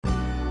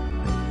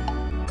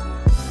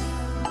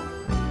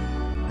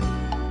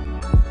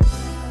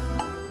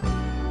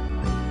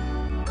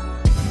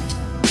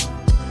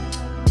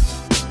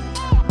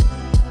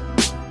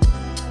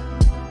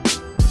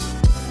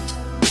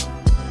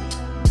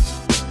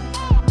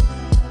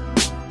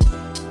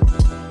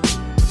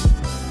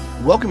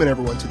Welcome in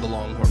everyone to the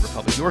Longhorn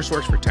Republic, your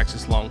source for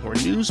Texas Longhorn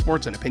news,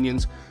 sports, and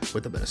opinions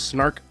with a bit of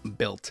snark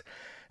built.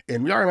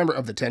 And we are a member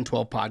of the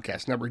 1012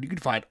 Podcast Network. You can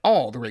find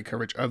all the great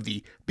coverage of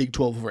the Big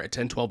 12 over at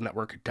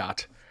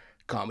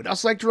 1012network.com. We'd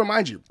also like to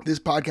remind you, this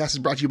podcast is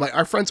brought to you by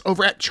our friends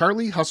over at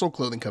Charlie Hustle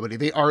Clothing Company.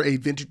 They are a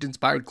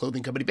vintage-inspired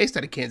clothing company based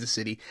out of Kansas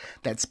City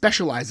that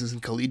specializes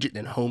in collegiate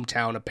and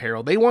hometown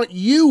apparel. They want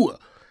you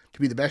to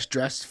be the best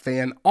dressed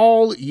fan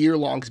all year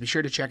long, so be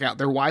sure to check out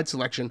their wide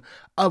selection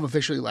of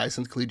officially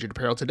licensed collegiate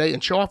apparel today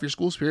and show off your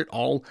school spirit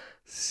all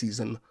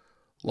season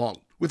long.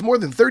 With more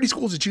than 30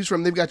 schools to choose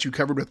from, they've got you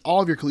covered with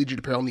all of your collegiate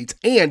apparel needs,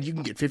 and you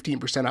can get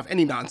 15% off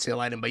any non-sale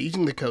item by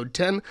using the code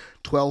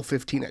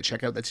 101215 at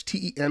checkout. That's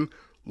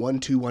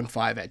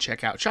TEN1215 at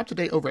checkout. Shop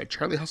today over at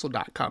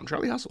charliehustle.com.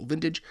 Charlie Hustle,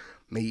 vintage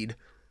made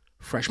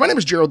fresh. My name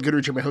is Gerald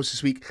Goodrich. I'm my host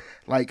this week,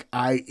 like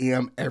I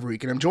am every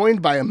week. And I'm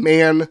joined by a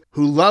man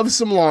who loves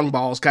some long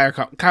balls, Kyle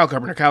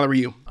Carpenter. Kyle, how are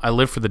you? I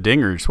live for the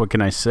dingers. What can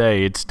I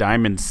say? It's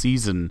diamond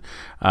season.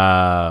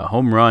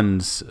 Home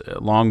runs,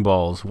 long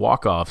balls,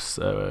 walk-offs.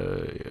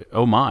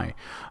 Oh, my.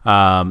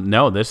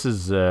 No, this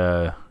is...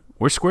 we're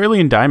squarely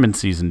in diamond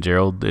season,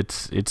 Gerald.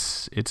 It's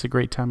a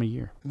great time of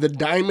year. The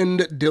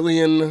Diamond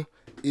Dillion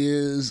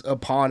is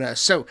upon us.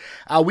 So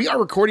we are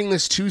recording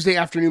this Tuesday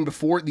afternoon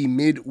before the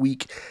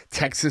midweek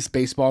Texas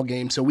baseball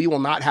game, so we will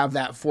not have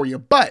that for you,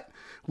 but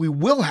we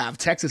will have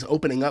Texas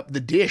opening up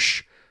the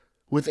dish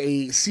with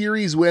a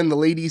series win. The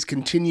ladies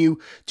continue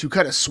to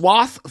cut a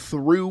swath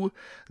through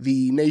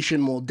the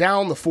nation. We'll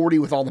down the 40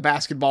 with all the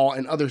basketball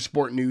and other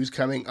sport news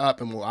coming up,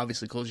 and we'll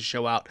obviously close the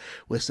show out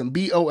with some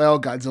BOL,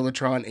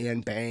 Godzillatron,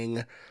 and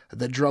Bang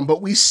the Drum.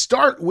 But we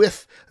start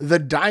with the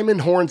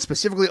Diamond Horn,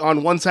 specifically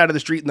on one side of the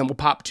street, and then we'll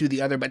pop to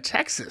the other. But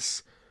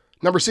Texas,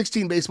 number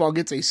 16 baseball,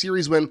 gets a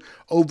series win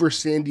over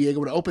San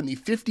Diego to open the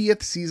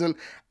 50th season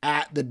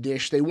at the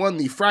Dish. They won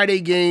the Friday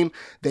game.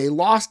 They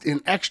lost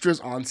in extras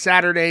on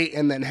Saturday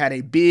and then had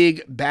a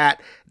big bat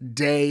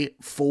day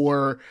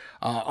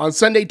on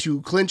Sunday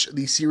to clinch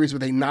the series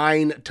with a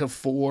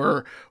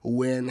 9-4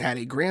 win. Had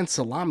a grand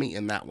salami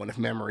in that one, if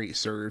memory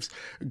serves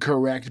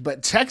correct.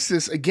 But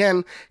Texas,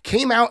 again,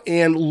 came out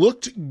and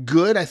looked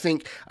good. I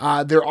think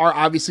there are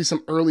obviously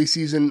some early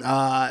season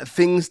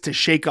things to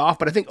shake off,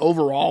 but I think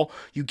overall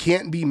you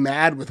can't be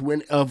mad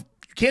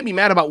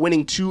about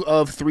winning 2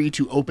 of 3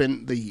 to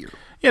open the year.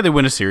 Yeah, they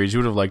win a series. You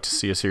would have liked to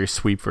see a series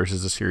sweep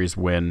versus a series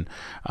win.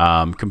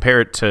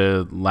 Compare it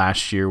to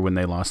last year when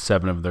they lost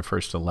 7 of their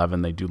first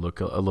 11. They do look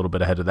a little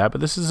bit ahead of that.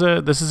 But this is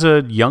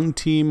a young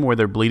team where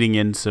they're bleeding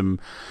in some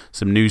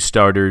new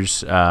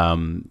starters.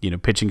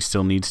 Pitching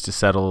still needs to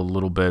settle a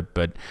little bit.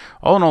 But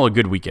all in all, a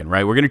good weekend,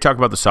 right? We're going to talk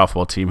about the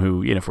softball team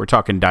who, if we're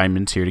talking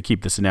diamonds here, to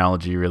keep this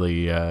analogy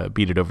really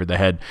beat it over the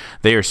head,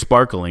 they are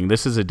sparkling.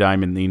 This is a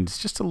diamond that needs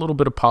just a little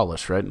bit of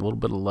polish, right? A little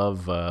bit of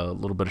love, a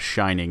little bit of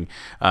shining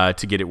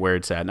to get it where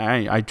it's at. And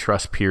I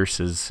trust Pierce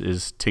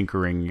is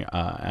tinkering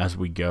as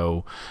we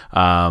go.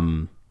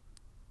 Some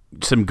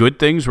good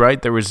things,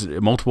 right? There was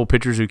multiple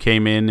pitchers who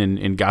came in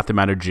and got them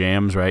out of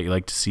jams, right? You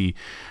like to see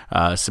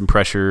some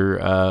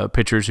pressure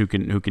pitchers who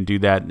can do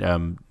that.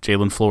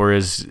 Jalen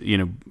Flores,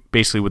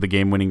 basically with a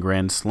game-winning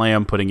grand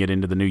slam, putting it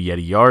into the new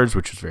Yeti yards,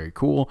 which was very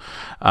cool.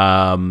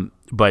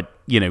 But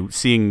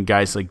seeing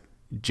guys like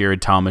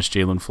Jared Thomas,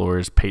 Jalen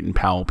Flores, Peyton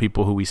Powell,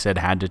 people who we said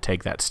had to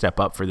take that step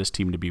up for this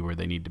team to be where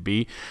they need to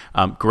be.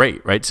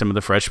 Great, right? Some of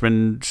the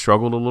freshmen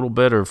struggled a little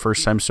bit, or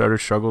first-time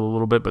starters struggled a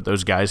little bit, but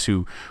those guys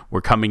who were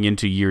coming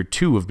into year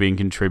 2 of being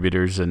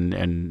contributors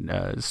and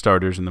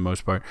starters in the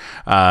most part,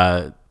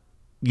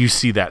 you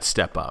see that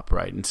step up,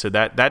 right? And so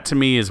that to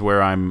me is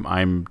where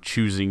I'm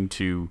choosing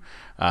to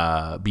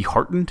be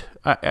heartened.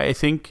 I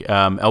think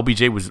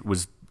LBJ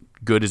was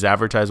good as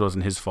advertised. It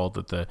wasn't his fault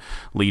that the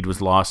lead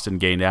was lost and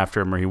gained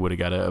after him, or he would have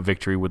got a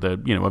victory with a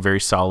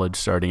very solid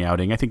starting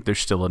outing. I think there's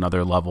still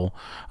another level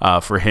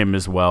for him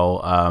as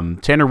well.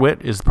 Tanner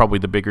Witt is probably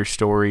the bigger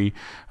story.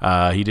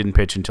 He didn't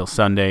pitch until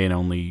Sunday and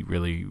only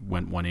really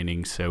went 1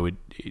 inning, so it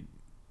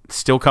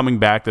still coming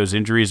back. Those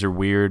injuries are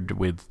weird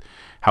with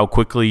how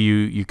quickly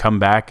you come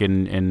back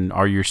and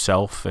are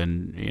yourself,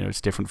 and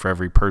it's different for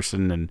every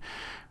person, and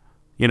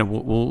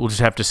we'll just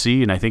have to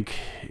see, and I think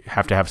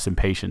have to have some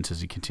patience as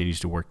he continues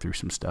to work through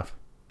some stuff.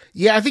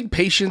 Yeah, I think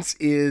patience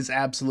is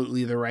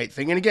absolutely the right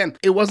thing. And again,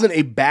 it wasn't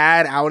a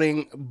bad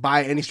outing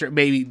by any stretch.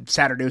 Maybe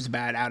Saturday was a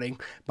bad outing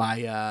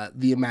by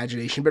the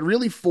imagination, but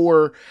really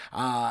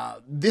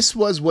this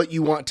was what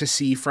you want to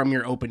see from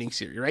your opening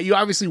series, right? You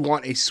obviously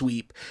want a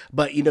sweep,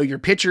 but your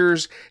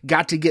pitchers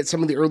got to get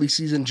some of the early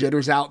season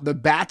jitters out. The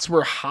bats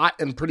were hot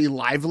and pretty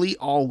lively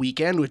all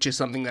weekend, which is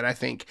something that I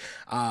think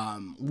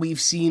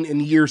we've seen in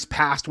years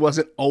past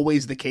wasn't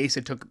always the case.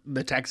 It took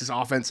the Texas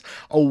offense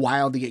a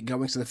while to get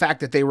going. So the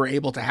fact that they were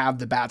able to have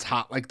the bats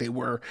hot like they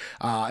were,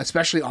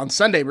 especially on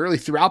Sunday, but really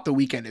throughout the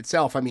weekend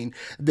itself. I mean,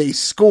 they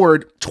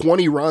scored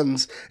 20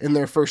 runs in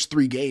their first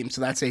 3 games,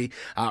 so that's a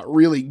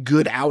really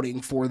good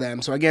outing for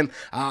them. So again,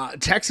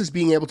 Texas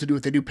being able to do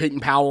what they do. Peyton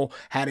Powell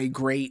had a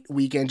great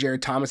weekend.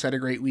 Jared Thomas had a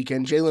great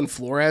weekend. Jalen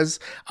Flores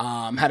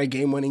had a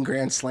game-winning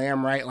grand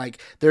slam, right?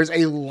 Like, there's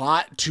a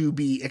lot to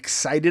be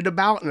excited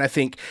about, and I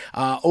think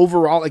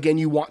overall, again,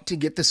 you want to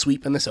get the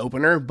sweep in this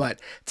opener, but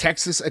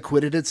Texas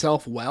acquitted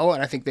itself well,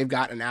 and I think they've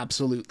got an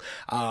absolute,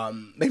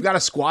 they've got a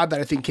squad that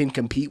I think can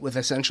compete with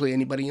essentially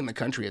anybody in the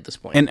country at this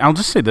point. And I'll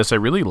just say this, I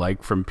really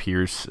like from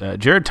Pierce,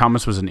 Jared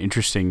Thomas was an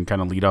interesting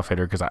kind of leadoff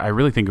hitter because I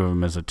really think of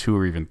him as a 2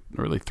 or even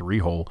really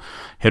 3-hole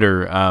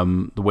hitter,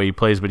 the way he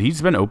plays, but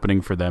he's been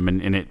opening for them,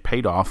 and it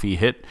paid off. He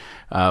hit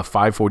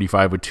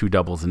 545 with 2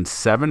 doubles and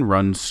 7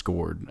 runs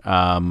scored,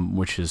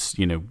 which is,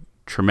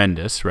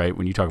 tremendous, right?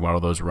 When you talk about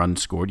all those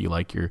runs scored, you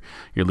like your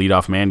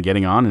leadoff man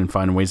getting on and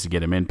finding ways to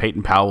get him in.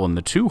 Peyton Powell in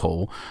the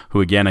 2-hole, who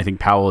again, I think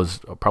Powell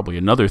is probably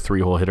another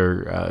 3-hole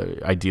hitter,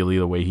 ideally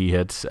the way he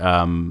hits,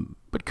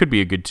 but could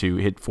be a good 2.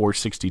 Hit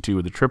 462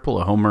 with a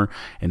triple, a homer,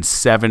 and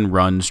 7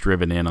 runs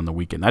driven in on the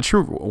weekend. That's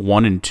your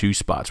 1 and 2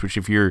 spots, which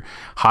if your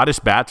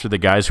hottest bats are the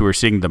guys who are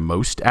seeing the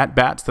most at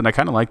bats, then I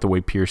kind of like the way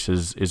Pierce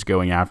is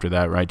going after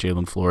that, right?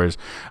 Jalen Flores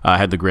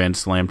had the grand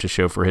slam to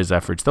show for his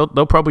efforts. They'll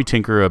probably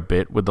tinker a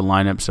bit with the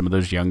lineup. Some of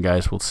those young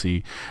guys, we'll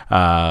see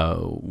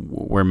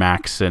where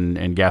Max and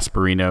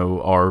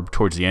Gasparino are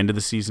towards the end of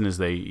the season as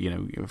they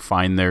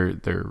find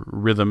their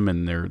rhythm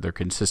and their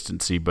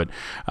consistency. But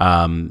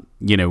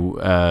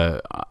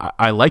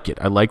I like it.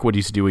 I like what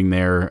he's doing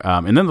there.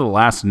 And then the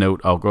last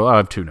note I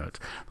have 2 notes.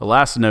 The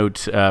last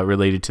note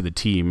related to the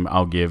team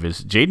I'll give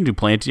is Jaden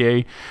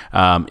Duplantier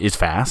is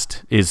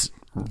fast,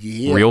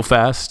 real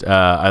fast.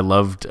 I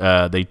loved,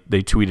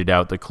 they tweeted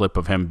out the clip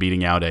of him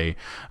legging out a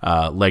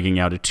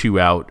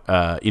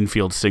 2-out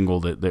infield single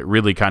that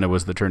really kind of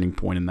was the turning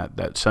point in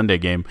that Sunday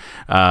game.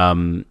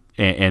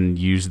 And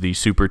use the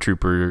Super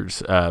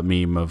Troopers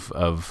meme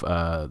of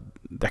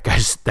that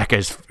guy's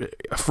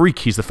a freak.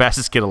 He's the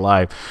fastest kid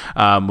alive,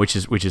 which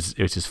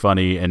is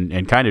funny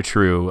and kind of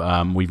true.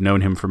 We've known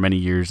him for many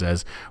years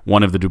as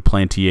one of the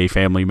Duplantier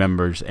family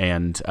members,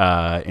 and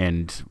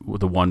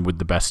the one with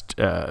the best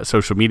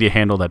social media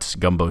handle. That's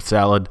Gumbo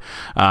Salad.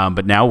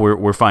 But now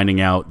we're finding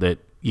out that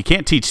you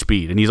can't teach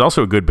speed, and he's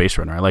also a good base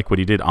runner. I like what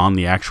he did on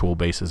the actual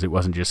bases. It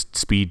wasn't just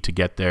speed to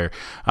get there.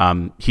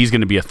 He's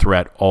going to be a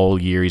threat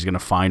all year. He's going to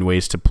find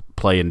ways to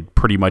play in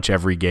pretty much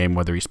every game,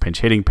 whether he's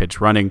pinch hitting, pinch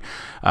running,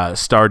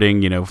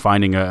 starting,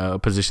 finding a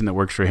position that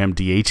works for him,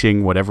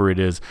 DHing, whatever it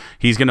is.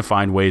 He's going to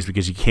find ways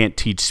because you can't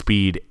teach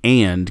speed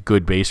and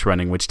good base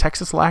running, which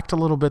Texas lacked a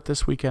little bit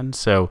this weekend.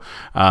 So,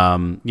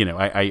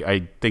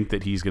 I think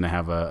that he's going to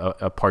have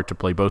a part to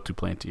play both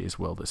Duplantier as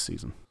well this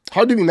season.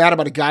 Hard to be mad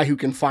about a guy who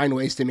can find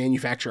ways to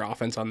manufacture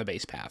offense on the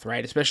base path,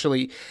 right?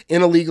 Especially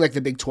in a league like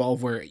the Big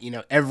 12 where,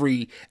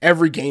 every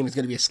game is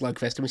going to be a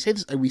slugfest.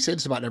 And we say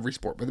this about every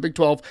sport, but the Big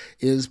 12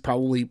 is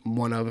probably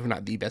one of, if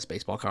not the best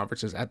baseball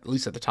conferences, at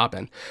least at the top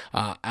end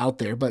out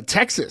there. But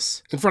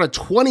Texas, in front of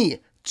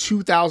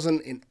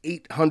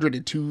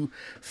 2,802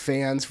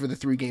 fans for the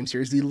 3-game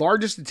series, the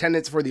largest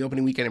attendance for the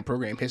opening weekend in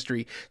program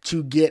history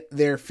to get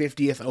their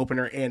 50th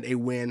opener and a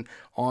win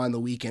on the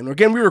weekend.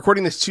 Again, we're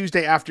recording this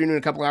Tuesday afternoon,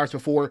 a couple hours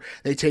before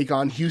they take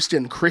on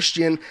Houston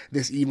Christian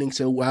this evening,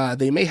 so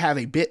they may have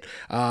a bit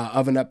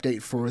of an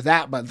update for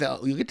that, but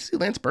you'll get to see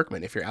Lance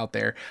Berkman if you're out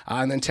there.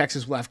 And then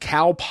Texas will have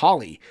Cal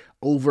Poly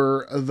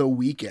over the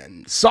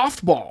weekend.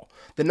 Softball,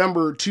 the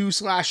number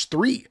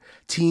 2/3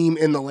 team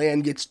in the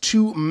land, gets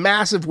 2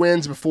 massive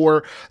wins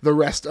before the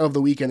rest of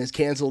the weekend is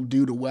canceled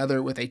due to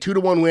weather, with a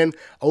 2-1 win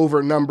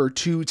over number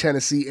 2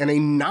 Tennessee and a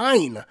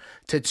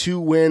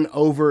 9-2 win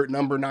over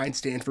number 9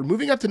 Stanford,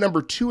 moving up to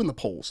number 2 in the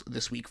polls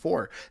this week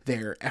for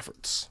their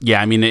efforts. Yeah,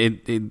 I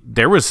mean,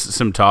 there was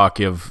some talk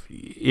of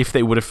if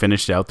they would have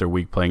finished out their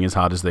week playing as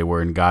hot as they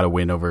were and got a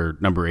win over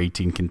number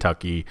 18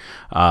 Kentucky,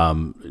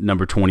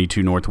 number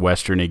 22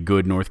 Northwestern, a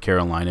good North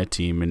Carolina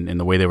team, and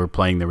the way they were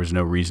playing, there was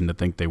no reason to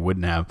think they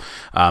wouldn't have,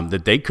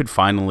 that they could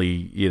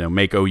finally,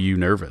 make OU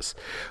nervous.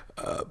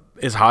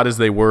 As hot as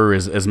they were,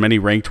 as many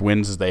ranked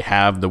wins as they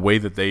have, the way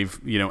that they've,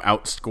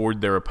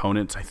 outscored their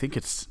opponents, I think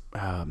it's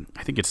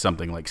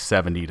something like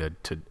 70 to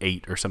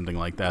 8 or something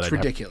like that. It's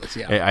ridiculous.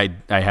 Yeah.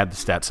 I had the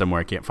stat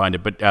somewhere. I can't find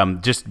it, but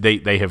just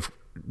they have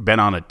been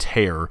on a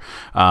tear,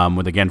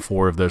 with again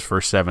 4 of those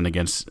first 7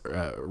 against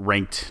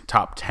ranked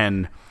top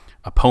 10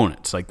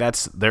 opponents. Like they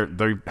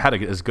had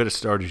as good a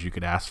start as you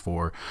could ask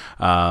for.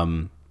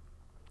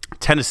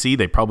 Tennessee,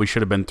 they probably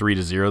should have been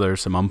 3-0. There's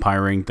some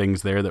umpiring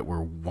things there that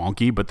were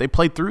wonky, but they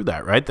played through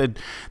that, right?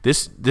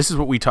 This is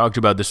what we talked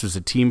about. This was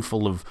a team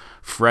full of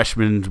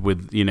freshmen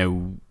with,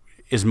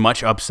 as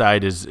much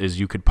upside as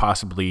you could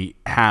possibly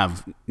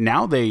have.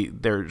 Now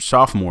they're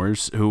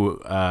sophomores who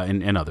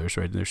and others,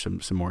 right? There's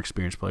some more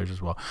experienced players as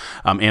well,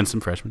 and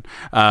some freshmen.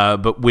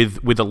 But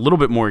with a little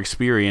bit more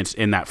experience,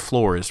 and that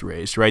floor is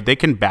raised, right? They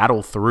can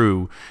battle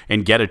through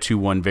and get a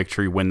 2-1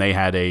 victory when they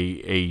had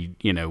a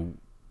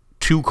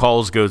two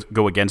calls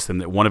go against them,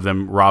 that one of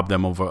them robbed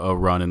them of a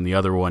run and the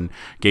other one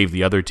gave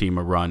the other team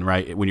a run,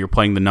 right? When you're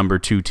playing the number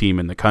 2 team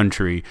in the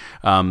country,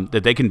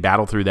 that they can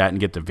battle through that and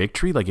get the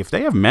victory. Like, if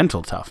they have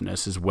mental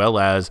toughness, as well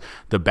as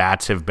the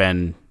bats have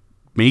been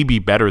maybe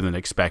better than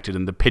expected,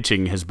 and the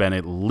pitching has been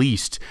at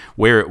least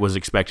where it was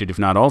expected, if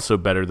not also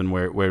better than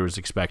where it was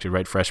expected,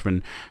 right?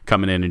 Freshman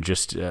coming in and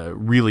just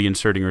really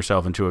inserting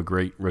herself into a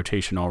great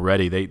rotation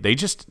already.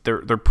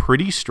 They're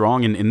pretty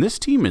strong, and this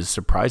team is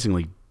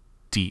surprisingly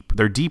deep.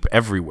 They're deep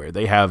everywhere.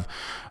 They have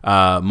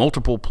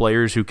multiple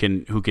players who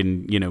can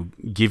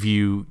give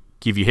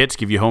you hits,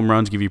 give you home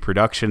runs, give you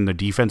production. The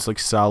defense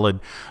looks solid.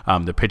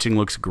 The pitching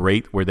looks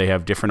great, where they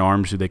have different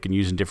arms who they can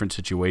use in different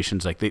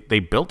situations. Like, they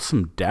built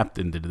some depth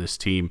into this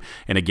team.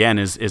 And again,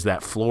 as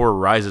that floor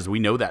rises, we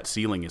know that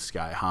ceiling is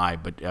sky high.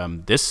 But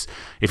this,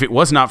 if it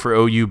was not for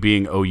OU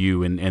being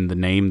OU and the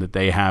name that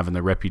they have and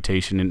the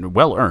reputation, and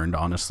well earned,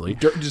 honestly,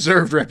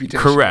 deserved reputation,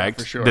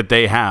 correct, for sure, that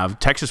they have,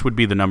 Texas would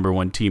be the number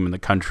 1 team in the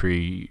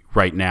country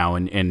right now.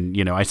 And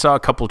I saw a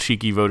couple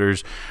cheeky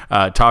voters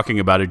talking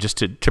about it just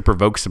to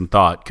provoke some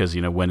thought, because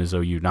when is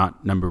OU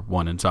not number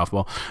 1 in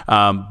softball?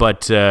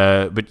 But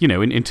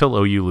until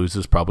OU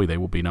loses, probably they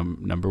will be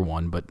number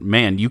 1. But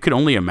man, you can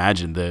only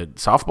imagine that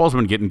softball's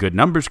been getting good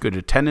numbers, good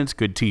attendance,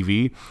 good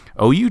TV.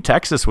 OU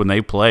Texas, when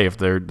they play, if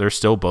they're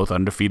still both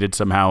undefeated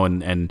somehow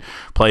and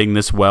playing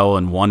this well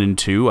and 1 and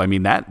 2, I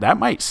mean that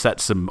might set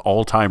some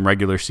all-time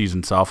regular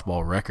season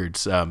softball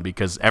records,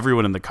 because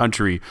everyone in the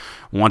country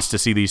wants to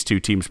see these two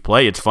teams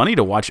play. It's funny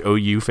to watch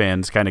OU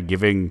fans kind of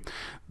giving.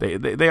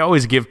 They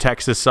always give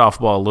Texas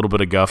softball a little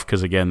bit of guff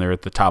because, again, they're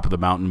at the top of the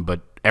mountain.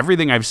 But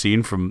everything I've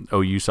seen from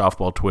OU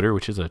softball Twitter,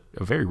 which is a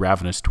very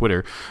ravenous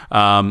Twitter,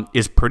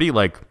 is pretty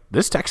like,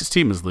 this Texas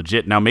team is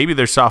legit. Now, maybe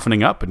they're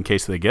softening up in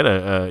case they get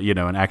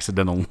an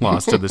accidental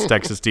loss to this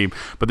Texas team.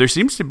 But there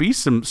seems to be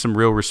some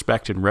real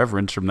respect and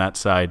reverence from that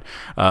side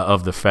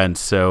of the fence.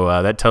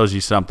 So that tells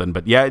you something.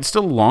 But yeah, it's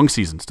still a long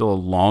season, still a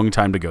long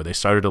time to go. They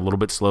started a little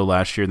bit slow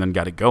last year and then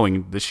got it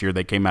going. This year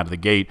they came out of the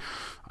gate.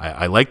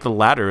 I like the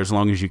latter as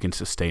long as you can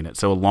sustain it.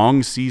 So a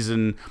long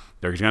season,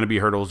 there's going to be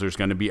hurdles, there's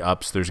going to be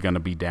ups, there's going to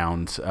be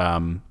downs.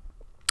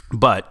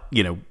 But,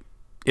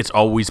 it's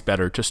always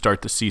better to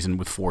start the season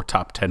with 4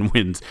 top 10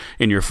 wins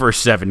in your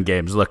first 7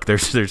 games. Look,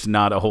 there's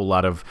not a whole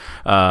lot of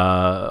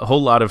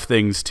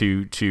things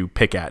to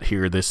pick at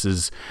here. This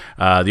is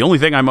the only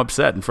thing I'm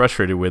upset and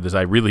frustrated with is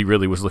I really,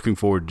 really was looking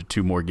forward to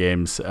 2 more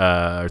games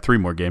or 3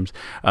 more games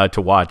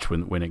to watch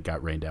when it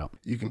got rained out.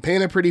 You can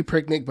paint a pretty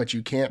picnic, but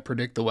you can't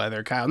predict the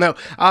weather, Kyle. No,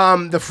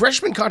 the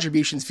freshman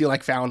contributions feel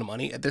like found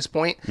money at this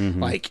point.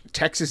 Mm-hmm. Like,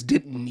 Texas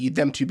didn't need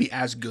them to be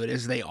as good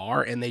as they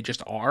are, and they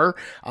just are.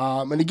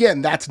 And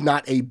again, that's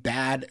not a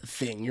bad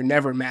thing. You're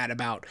never mad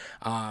about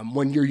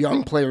when your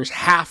young players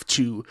have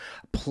to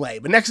play.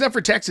 But next up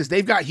for Texas,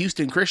 they've got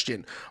Houston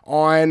Christian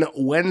on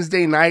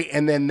Wednesday night,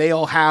 and then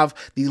they'll have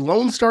the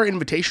Lone Star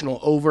Invitational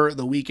over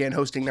the weekend,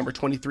 hosting number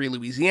 23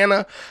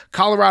 Louisiana,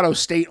 Colorado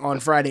State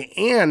on Friday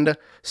and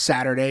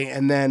Saturday,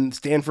 and then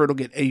Stanford will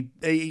get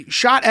a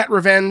shot at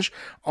revenge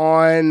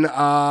on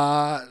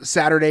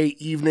Saturday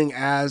evening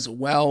as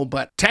well.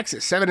 But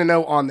Texas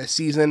 7-0 on the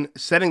season,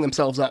 setting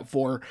themselves up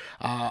for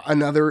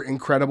another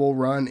incredible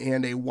run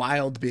and a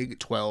wild Big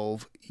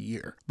 12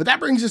 year. But that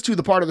brings us to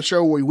the part of the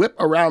show where we whip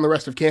around the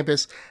rest of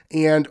campus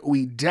and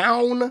we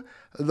down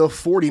the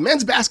 40.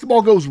 Men's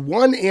basketball goes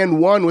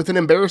 1-1 with an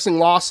embarrassing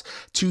loss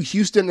to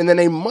Houston and then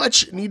a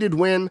much needed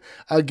win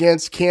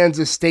against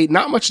Kansas State.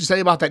 Not much to say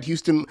about that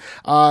Houston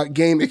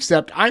game,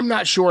 except I'm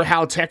not sure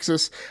how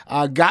Texas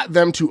got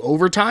them to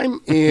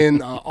overtime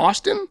in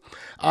Austin.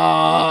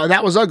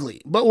 That was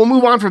ugly, but we'll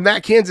move on from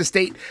that. Kansas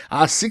State,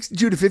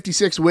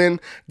 62-56 win.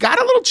 Got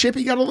a little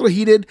chippy, got a little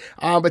heated,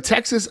 but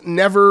Texas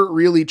never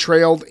really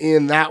trailed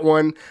in that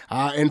one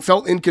and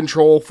felt in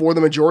control for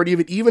the majority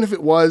of it, even if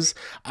it was,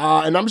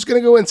 and I'm just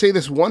going to go and say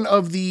this, one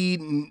of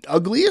the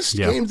ugliest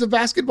games of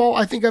basketball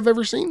I think I've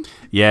ever seen.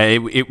 Yeah,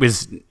 it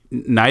was.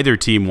 Neither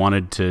team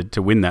wanted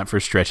to win that for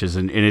stretches,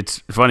 and it's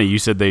funny, you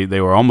said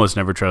they were almost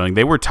never trailing.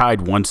 They were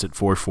tied once at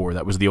 4-4.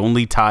 That was the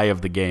only tie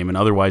of the game, and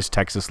otherwise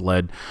Texas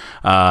led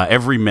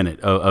every minute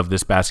of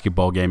this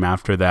basketball game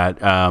after that.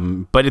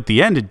 But at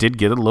the end, it did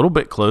get a little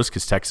bit close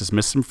because Texas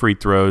missed some free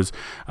throws,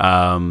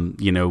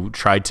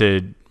 tried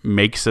to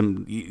make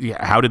some.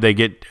 How did they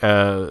get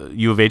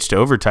U of H to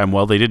overtime?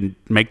 Well, they didn't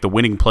make the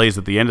winning plays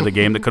at the end of the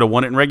game that could have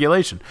won it in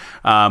regulation.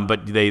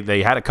 But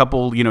they had a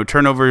couple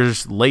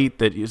turnovers late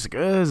that is like,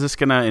 is this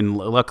gonna? And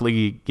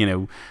luckily,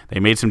 they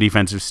made some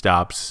defensive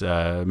stops,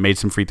 made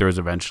some free throws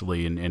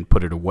eventually, and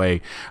put it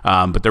away.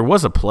 But there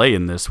was a play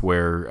in this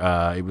where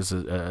it was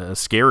a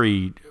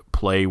scary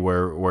play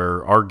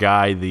where our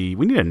guy, we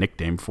need a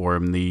nickname for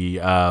him, the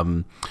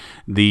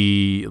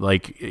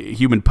like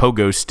human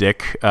pogo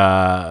stick,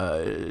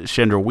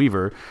 Chandra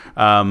Weaver,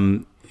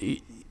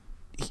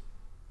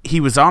 he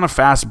was on a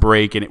fast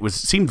break, and it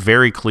seemed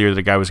very clear that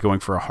the guy was going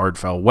for a hard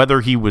foul.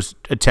 Whether he was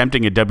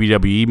attempting a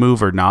WWE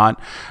move or not,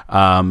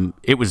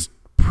 it was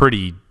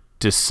pretty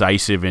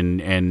decisive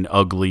and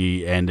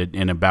ugly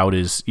and about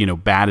as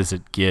bad as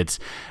it gets.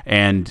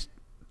 And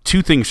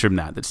two things from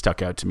that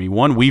stuck out to me.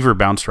 One, Weaver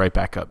bounced right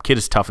back up. Kid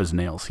is tough as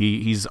nails.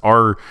 He's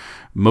our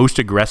most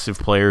aggressive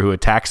player who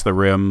attacks the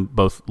rim,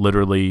 both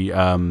literally,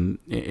 when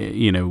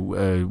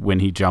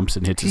he jumps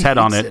and hits his head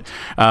on it,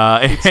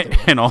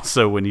 and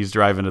also when he's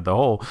driving at the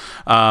hole.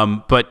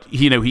 But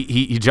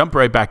he jumped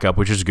right back up,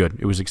 which is good.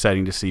 It was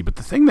exciting to see. But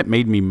the thing that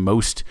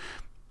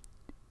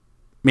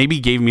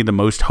maybe gave me the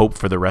most hope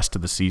for the rest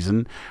of the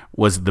season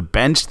was the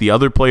bench. The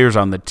other players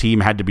on the team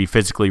had to be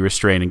physically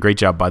restrained, and great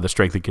job by the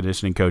strength and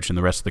conditioning coach and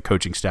the rest of the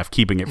coaching staff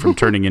keeping it from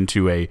turning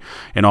into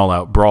an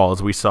all-out brawl,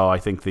 as we saw, I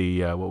think,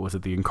 the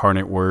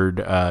Incarnate Word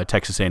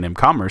Texas A&M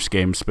Commerce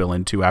game spill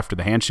into after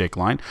the handshake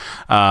line.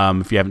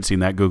 If you haven't seen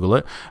that, Google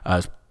it.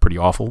 It's pretty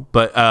awful.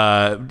 But,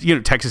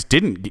 Texas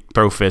didn't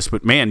throw fists,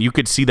 but, man, you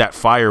could see that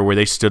fire where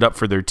they stood up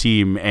for their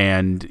team,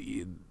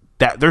 and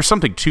that there's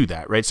something to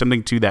that, right?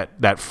 Something to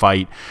that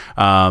fight.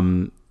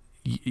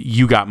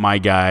 You got my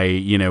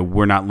guy.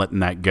 We're not letting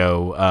that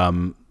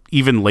go.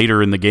 Even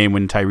later in the game,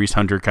 when Tyrese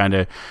Hunter kind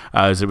of,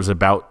 as it was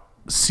about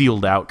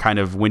sealed out, kind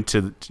of went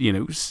to,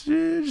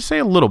 say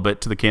a little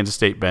bit to the Kansas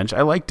State bench.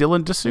 I like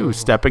Dylan Dessou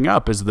stepping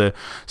up as the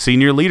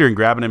senior leader and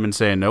grabbing him and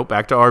saying, nope,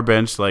 back to our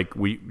bench. Like,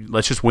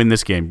 let's just win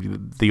this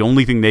game. The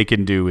only thing they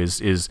can do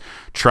is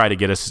try to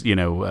get us,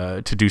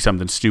 to do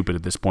something stupid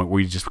at this point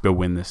where you just go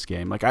win this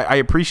game. Like, I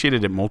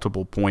appreciated at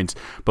multiple points,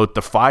 both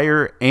the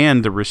fire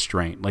and the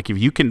restraint. Like, if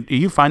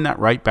you find that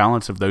right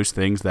balance of those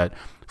things, that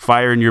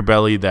fire in your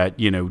belly, that,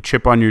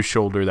 chip on your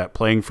shoulder, that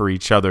playing for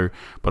each other,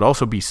 but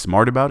also be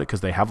smart about it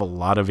because they have a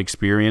lot of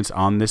experience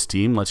on this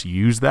team. Let's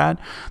use that.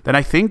 Then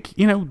I think,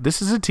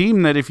 this is a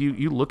team that if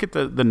you look at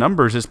the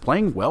numbers is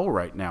playing well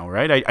right now,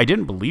 right? I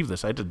didn't believe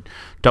this. I had to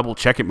double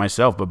check it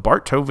myself, but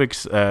Bart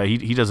Tovik's,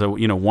 he does a,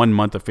 1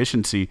 month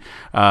efficiency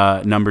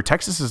number.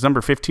 Texas is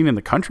number 15 in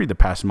the country the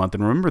past month.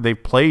 And remember,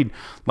 they've played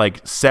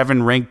like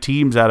 7 ranked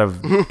teams out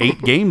of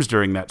 8 games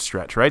during that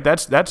stretch, right?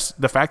 That's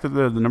the fact that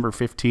they're the number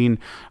 15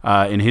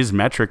 in his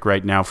metric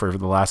right now for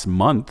the last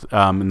month,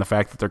 and the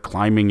fact that they're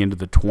climbing into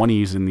the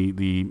 20s in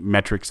the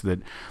metrics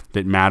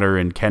that matter,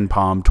 and Ken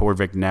Palm,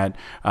 Torvik Net,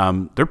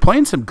 they're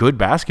playing some good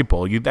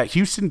basketball. That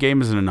Houston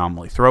game is an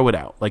anomaly. Throw it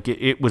out. Like,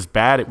 it was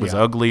bad. It was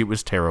ugly. It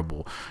was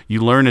terrible.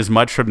 You learn as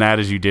much from that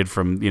as you did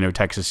from,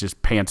 Texas just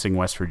pantsing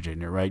West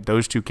Virginia, right?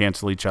 Those two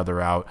cancel each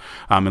other out.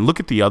 And look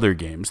at the other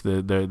games,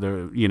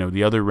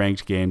 the other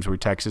ranked games where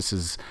Texas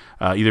has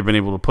either been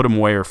able to put them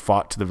away or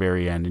fought to the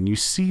very end. And you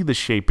see the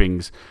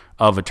shapings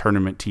of a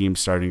tournament team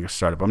starting to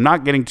start up. I'm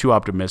not getting too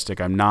optimistic.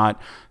 I'm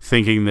not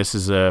thinking this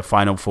is a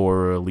Final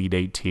Four or Elite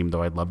Eight team,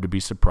 though I'd love to be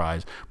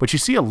surprised. But you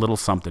see a little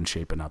something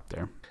shaping up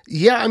there.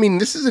 Yeah,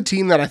 this is a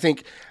team that I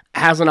think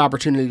has an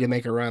opportunity to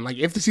make a run. Like,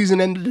 if the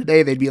season ended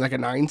today, they'd be like a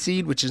 9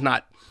 seed, which is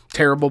not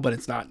terrible, but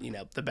it's not,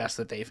 the best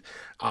that they've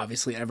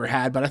obviously ever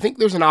had. But I think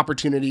there's an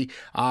opportunity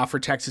for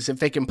Texas if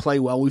they can play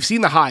well. We've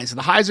seen the highs.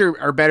 The highs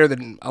are better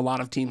than a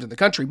lot of teams in the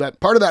country, but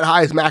part of that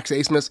high is Max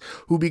Abmas,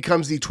 who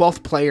becomes the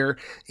 12th player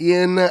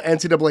in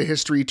NCAA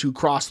history to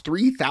cross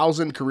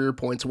 3,000 career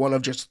points, one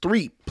of just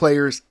 3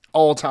 players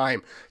all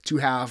time to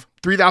have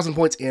 3,000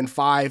 points and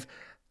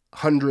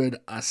 500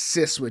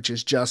 assists, which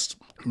is just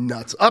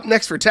nuts. Up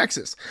next for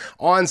Texas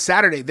on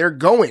Saturday, they're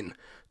going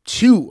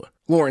to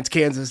Lawrence,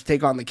 Kansas, to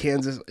take on the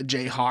Kansas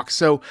Jayhawks.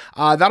 So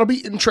that'll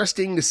be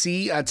interesting to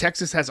see.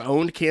 Texas has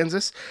owned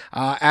Kansas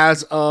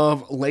as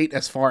of late,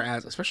 as far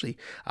as especially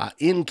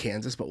in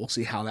Kansas, but we'll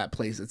see how that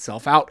plays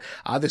itself out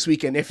this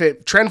weekend. If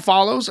it trend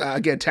follows,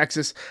 again,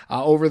 Texas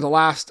over the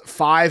last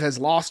 5 has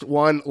lost,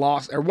 1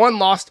 lost, or 1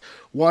 lost,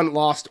 1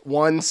 lost,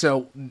 1.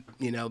 So,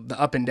 the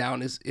up and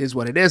down is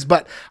what it is.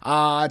 But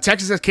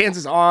Texas has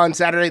Kansas on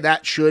Saturday.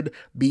 That should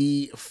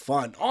be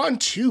fun. On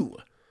to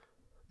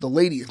the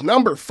ladies.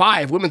 Number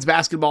 5 women's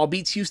basketball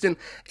beats Houston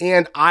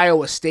and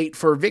Iowa State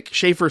for Vic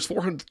Schaefer's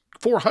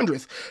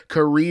 400th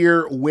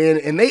career win,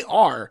 and they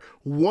are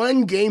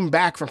 1 game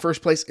back from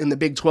first place in the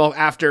Big 12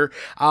 after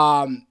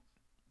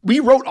we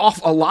wrote off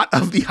a lot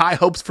of the high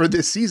hopes for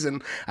this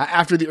season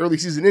after the early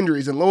season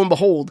injuries, and lo and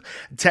behold,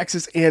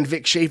 Texas and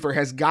Vic Schaefer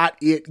has got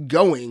it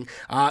going,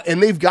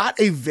 and they've got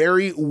a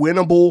very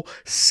winnable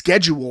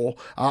schedule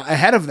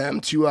ahead of them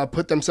to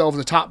put themselves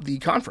atop the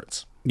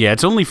conference. Yeah,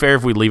 it's only fair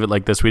if we leave it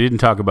like this. We didn't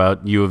talk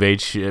about U of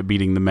H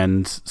beating the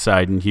men's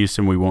side in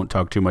Houston. We won't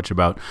talk too much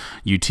about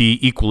UT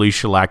equally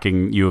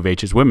shellacking U of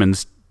H's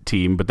women's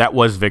team, but that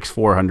was Vic's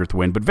 400th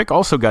win. But Vic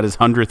also got his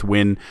 100th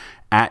win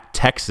at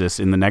Texas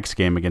in the next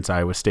game against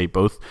Iowa State,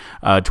 both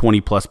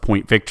 20-plus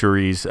point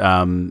victories.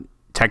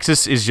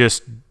 Texas is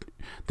just...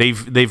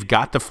 They've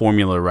got the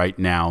formula right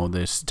now,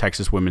 this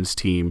Texas women's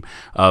team,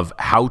 of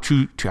how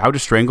to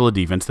strangle a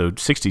defense. Though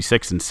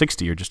 66 and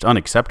 60 are just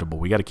unacceptable.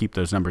 We got to keep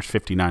those numbers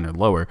 59 or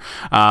lower.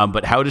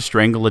 But how to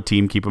strangle a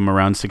team, keep them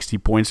around 60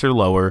 points or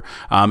lower,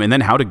 and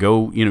then how to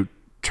go,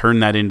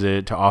 turn that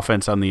into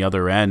offense on the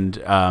other end.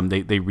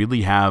 They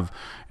really have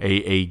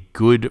a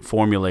good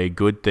formula, a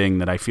good thing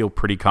that I feel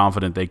pretty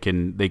confident they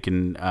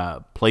can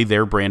play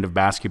their brand of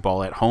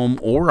basketball at home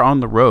or on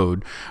the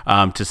road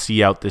to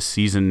see out this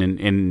season.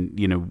 And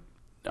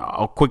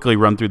I'll quickly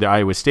run through the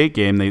Iowa State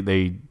game.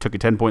 They took a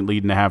 10-point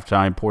lead in the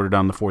halftime, poured it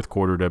on the fourth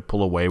quarter to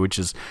pull away, which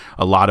is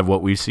a lot of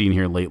what we've seen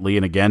here lately.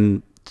 And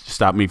again,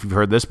 stop me if you've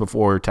heard this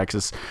before,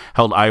 Texas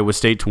held Iowa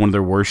State to one of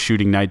their worst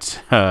shooting nights,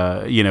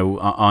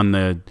 on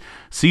the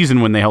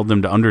season when they held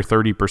them to under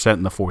 30%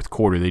 in the fourth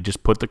quarter. They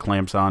just put the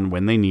clamps on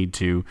when they need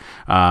to.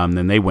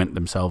 Then they went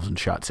themselves and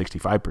shot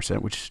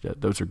 65%, which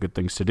those are good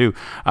things to do.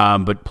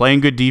 But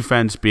playing good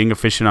defense, being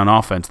efficient on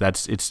offense,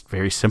 it's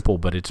very simple,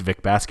 but it's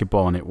Vic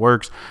basketball and it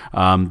works.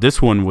 This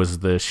one was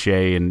the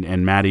Shea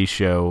and Maddie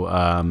show,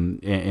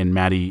 and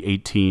Maddie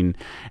 18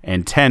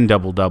 and 10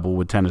 double-double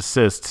with 10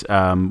 assists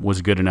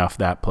was good enough.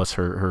 That plus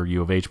her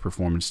U of H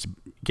performance to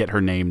get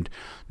her named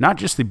not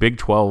just the Big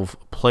 12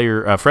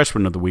 player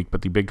freshman of the week,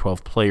 but the Big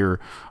 12 player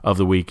of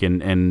the week.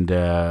 And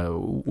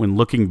when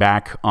looking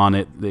back on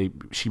it,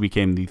 she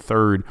became the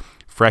third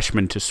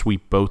freshman to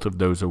sweep both of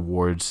those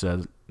awards.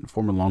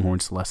 Former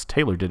Longhorn Celeste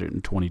Taylor did it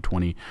in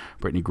 2020.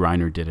 Brittany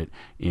Griner did it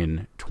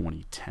in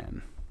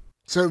 2010.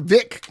 So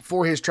Vic,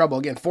 for his trouble,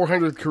 again,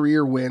 400th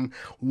career win,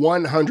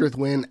 100th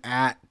win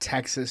at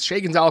Texas. Shea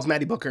Gonzalez,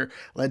 Maddie Booker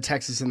led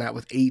Texas in that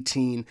with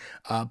 18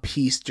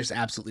 piece. Just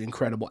absolutely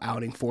incredible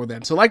outing for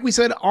them. So like we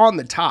said on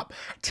the top,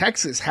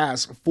 Texas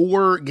has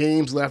 4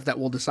 games left that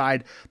will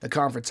decide the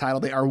conference title.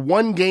 They are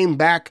 1 game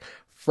back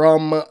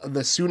from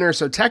the Sooners.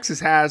 So Texas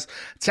has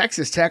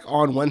Texas Tech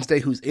on Wednesday,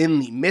 who's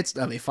in the midst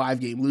of a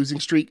 5-game losing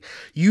streak.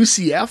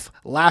 UCF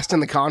last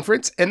in the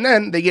conference, and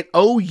then they get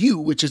OU,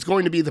 which is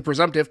going to be the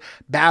presumptive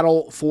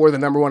battle for the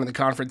number 1 in the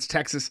conference.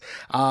 Texas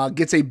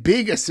gets a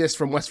big assist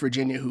from West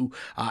Virginia, who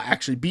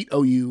actually beat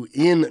OU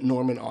in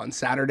Norman on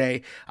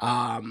Saturday.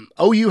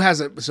 OU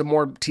has some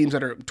more teams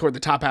that are toward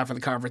the top half of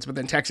the conference, but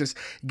then Texas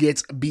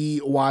gets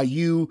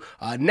BYU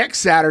next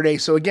Saturday.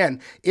 So again,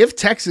 if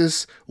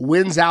Texas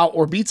wins out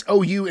or beats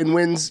OU and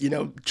wins,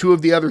 2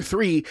 of the other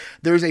 3,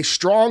 there's a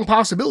strong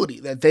possibility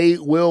that they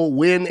will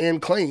win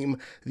and claim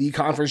the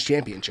conference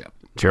championship.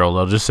 Gerald,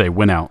 I'll just say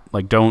win out.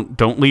 Like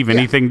don't leave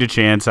anything to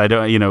chance. I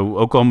don't,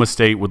 Oklahoma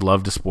State would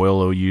love to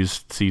spoil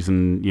OU's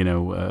season,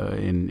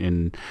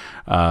 in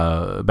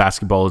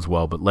basketball as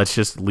well, but let's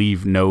just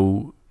leave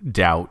no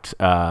doubt.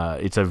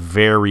 It's a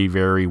very,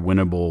 very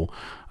winnable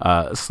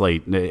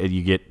slate.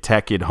 You get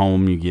Tech at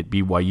home, you get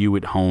BYU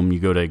at home, you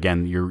go to,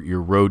 again,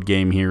 your road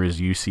game here is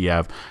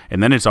UCF,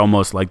 and then it's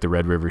almost like the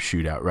Red River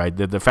Shootout, right?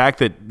 The fact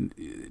that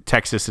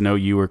Texas and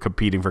OU are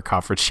competing for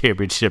conference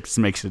championships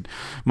makes it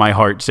my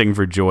heart sing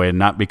for joy, and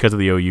not because of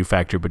the OU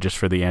factor, but just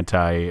for the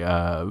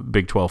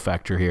anti-Big 12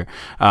 factor here.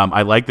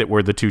 I like that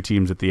we're the 2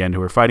 teams at the end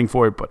who are fighting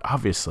for it, but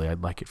obviously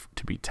I'd like it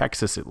to be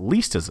Texas at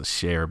least as a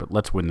share, but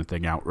let's win the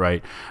thing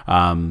outright.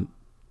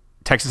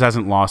 Texas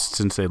hasn't lost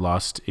since they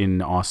lost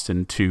in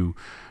Austin to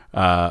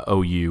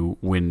OU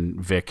when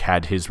Vic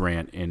had his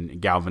rant and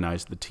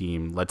galvanized the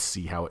team. Let's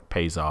see how it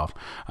pays off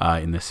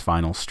in this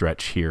final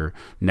stretch here.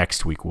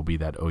 Next week will be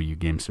that OU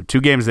game. So 2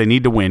 games they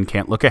need to win,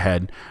 can't look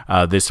ahead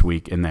this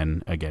week, and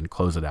then again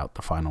close it out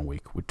the final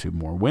week with 2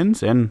 more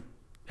wins, and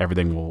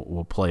everything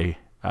will play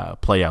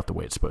out the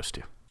way it's supposed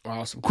to.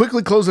 Awesome.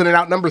 Quickly closing it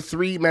out, number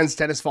 3, men's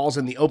tennis falls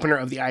in the opener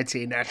of the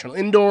ITA National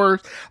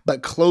Indoors,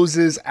 but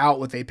closes out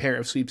with a pair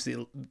of sweeps.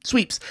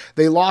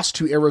 They lost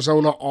to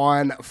Arizona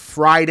on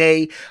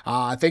Friday,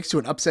 thanks to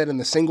an upset in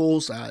the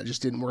singles. It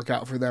just didn't work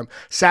out for them.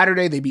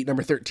 Saturday, they beat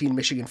number 13,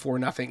 Michigan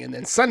 4-0, and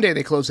then Sunday,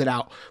 they close it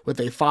out with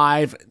a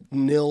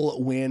 5-0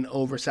 win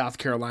over South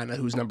Carolina,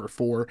 who's number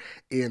 4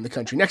 in the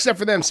country. Next up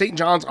for them, St.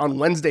 John's on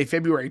Wednesday,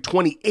 February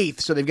 28th.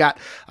 So they've got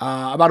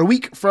about a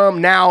week from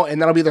now, and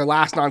that'll be their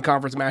last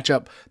non-conference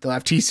matchup. They'll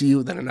have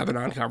TCU, then another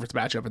non-conference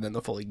matchup, and then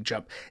they'll fully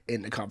jump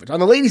into conference. On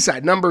the ladies'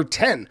 side, number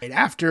 10,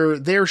 after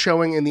their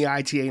showing in the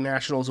ITA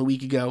Nationals a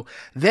week ago,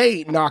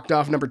 they knocked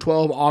off number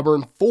 12,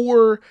 Auburn,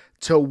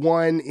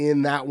 4-1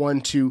 in that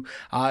one to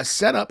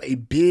set up a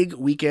big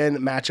weekend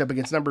matchup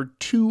against number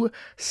 2,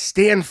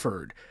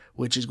 Stanford,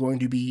 which is going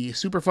to be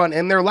super fun.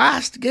 And their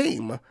last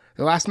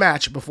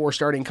match before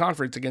starting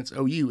conference against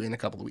OU in a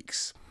couple of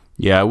weeks.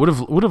 Yeah, I would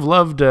have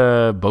loved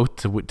both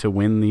to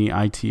win the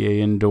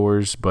ITA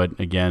indoors, but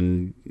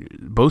again,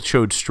 both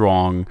showed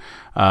strong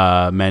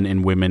men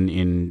and women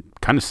in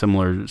kind of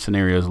similar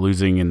scenarios,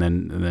 losing and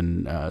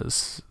then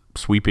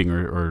sweeping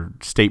or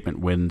statement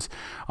wins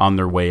on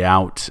their way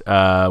out.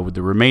 With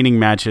the remaining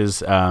matches,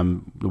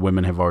 the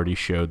women have already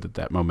showed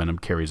that momentum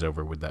carries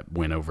over with that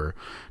win over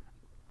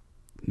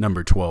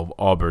number 12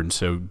 Auburn.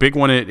 So big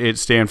one at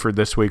Stanford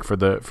this week for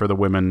the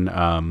women.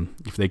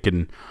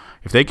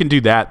 If they can do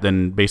that,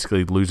 then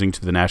basically losing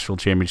to the national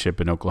championship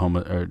in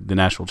Oklahoma, or the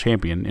national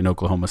champion in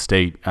Oklahoma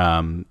State,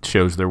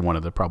 shows they're one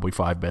of the probably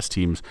 5 best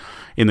teams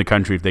in the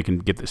country if they can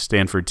get the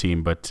Stanford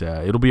team. But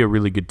it'll be a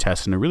really good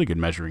test and a really good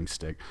measuring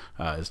stick,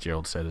 as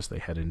Gerald said, as they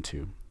head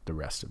into the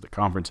rest of the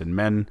conference. And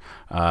men,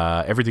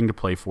 everything to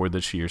play for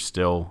this year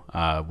still.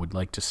 Would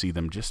like to see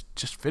them just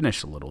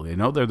finish a little. They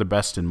know they're the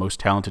best and most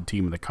talented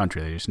team in the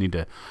country. They just need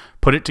to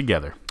put it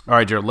together. All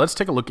right, Jared, let's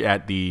take a look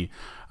at the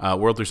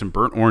world through some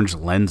burnt orange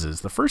lenses.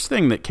 The first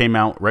thing that came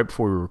out right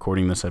before we were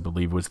recording this, I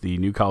believe, was the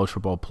new college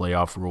football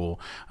playoff rule.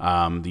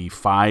 The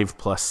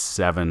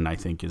 5+7, I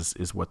think,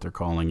 is what they're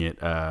calling it,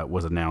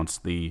 was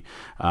announced. The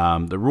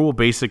rule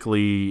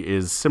basically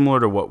is similar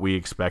to what we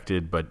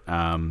expected, but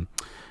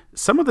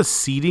some of the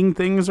seeding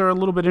things are a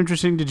little bit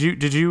interesting. Did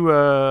you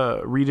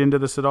read into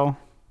this at all?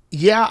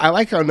 Yeah, I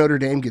like how Notre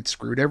Dame gets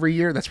screwed every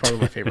year. That's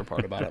probably my favorite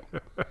part about it.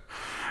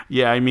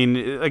 Yeah, I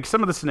mean, like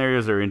some of the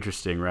scenarios are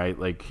interesting, right?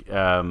 Like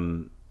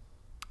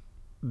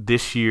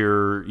this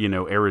year,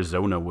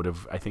 Arizona would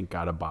have, I think,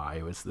 got a bye.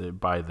 It was the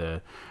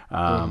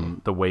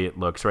way it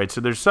looks, right?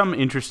 So there's some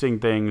interesting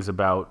things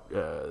about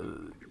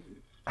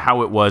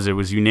how it was. It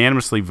was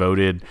unanimously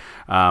voted.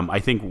 I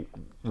think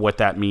what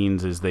that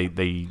means is they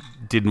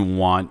didn't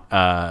want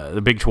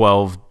the Big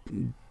 12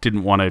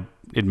 didn't want to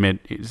admit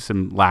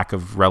some lack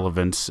of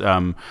relevance.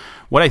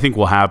 What I think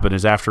will happen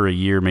is after a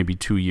year, maybe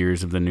 2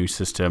 years of the new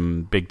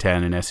system, Big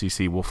Ten and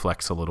SEC will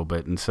flex a little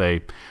bit and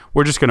say,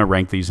 we're just going to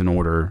rank these in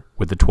order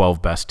with the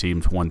 12 best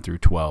teams, 1 through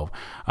 12.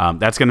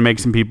 That's going to make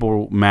some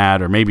people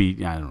mad, or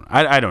maybe, I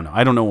don't know.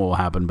 I don't know what will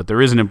happen, but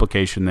there is an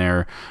implication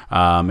there.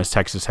 As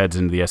Texas heads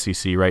into the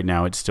SEC right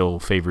now, it still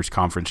favors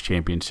conference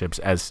championships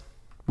as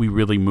we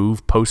really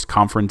move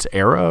post-conference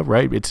era,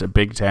 right? It's a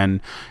Big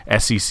Ten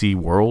SEC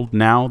world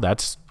now.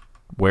 That's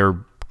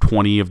where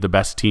 20 of the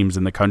best teams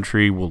in the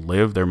country will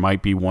live. There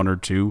might be 1 or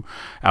 2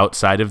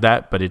 outside of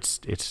that, but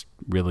it's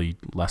really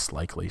less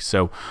likely.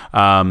 So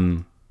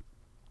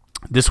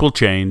this will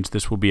change.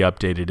 This will be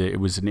updated. It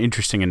was an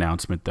interesting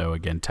announcement, though.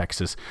 Again,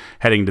 Texas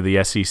heading to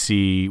the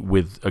SEC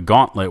with a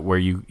gauntlet where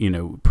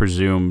you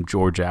presume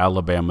Georgia,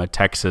 Alabama,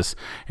 Texas,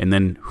 and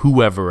then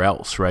whoever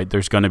else, right?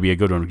 There's going to be a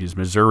good one. Is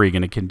Missouri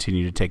going to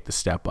continue to take the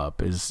step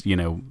up?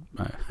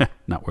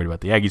 Not worried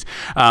about the Aggies.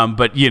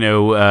 But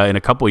in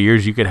a couple of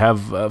years, you could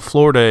have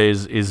Florida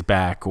is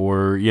back,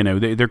 or,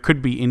 there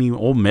could be any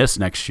Ole Miss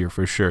next year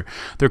for sure.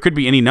 There could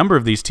be any number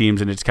of these teams,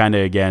 and it's kind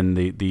of, again,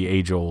 the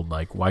age-old,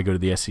 like, why go to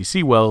the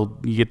SEC? Well,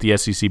 you get the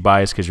SEC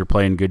bias because you're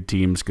playing good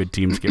teams. Good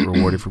teams get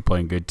rewarded for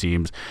playing good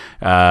teams.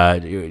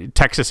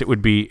 Texas, it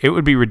would be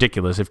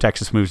ridiculous if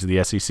Texas moves to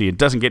the SEC and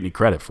doesn't get any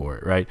credit for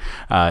it, right?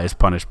 Is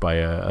punished by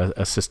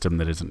a system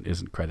that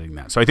isn't crediting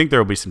that. So I think there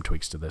will be some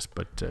tweaks to this,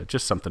 but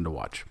just something to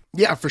watch.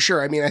 Yeah, for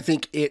sure. I mean, I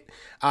think it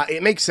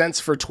makes sense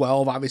for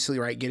 12, obviously,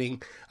 right?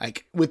 Getting,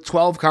 like, with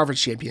 12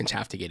 conference champions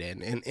have to get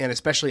in, and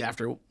especially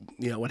after,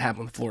 what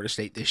happened with Florida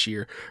State this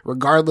year,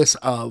 regardless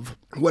of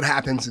what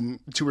happens in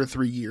 2 or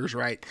 3 years,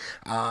 right?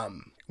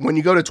 When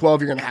you go to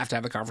 12, you're going to have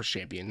the conference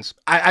champions.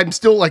 I'm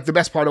still, like, the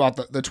best part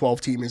about the 12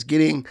 team is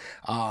getting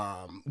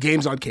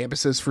games on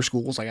campuses for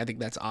schools. Like, I think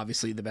that's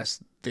obviously the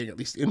best thing, at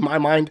least in my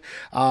mind,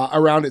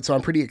 around it. So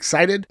I'm pretty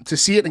excited to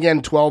see it.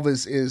 Again, 12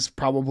 is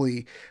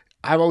probably...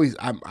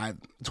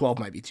 12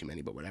 might be too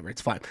many, but whatever.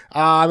 It's fine.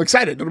 I'm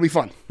excited. It'll be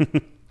fun.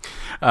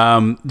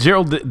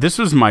 Gerald, this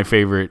was my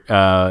favorite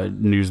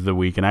news of the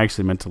week, and I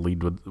actually meant to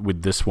lead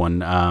with this one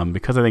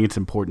because I think it's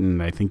important,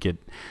 and I think it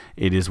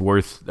is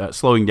worth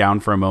slowing down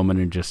for a moment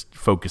and just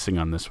focusing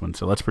on this one.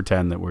 So let's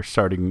pretend that we're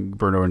starting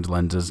Burnt Orange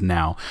Lenses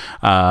now.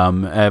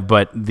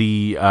 But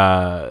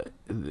the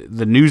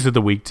news of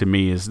the week to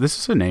me is, this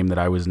is a name that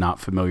I was not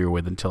familiar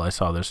with until I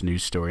saw this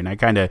news story,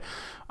 and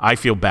I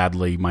feel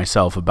badly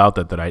myself about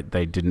that I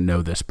didn't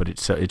know this, but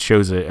it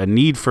shows a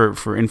need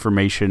for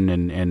information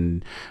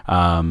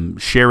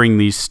and sharing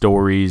these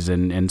stories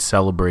and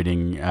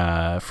celebrating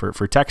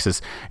for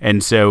Texas.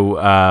 And so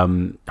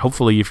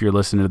hopefully, if you're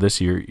listening to this,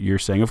 you're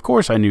saying, of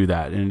course I knew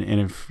that, and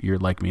if you're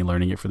like me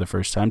learning it for the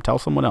first time, tell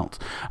someone else.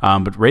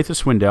 But Raitha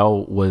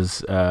Swindell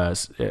was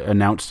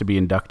announced to be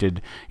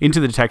inducted into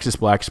the Texas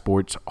Black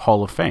Sports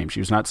Hall of Fame. She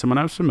was not someone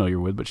I was familiar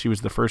with, but she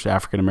was the first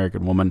African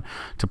American woman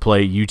to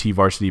play UT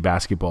varsity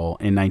basketball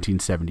in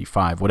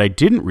 1975. What I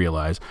didn't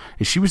realize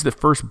is she was the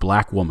first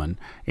black woman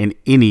in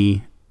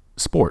any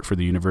sport for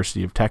the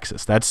University of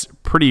Texas. That's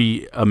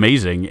pretty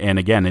amazing. And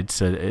again, it's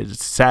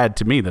sad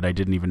to me that I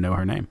didn't even know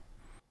her name.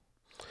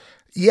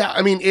 Yeah,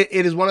 I mean,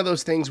 it is one of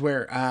those things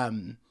where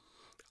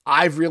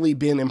I've really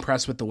been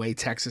impressed with the way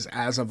Texas,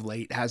 as of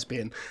late, has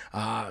been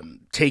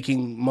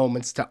taking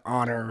moments to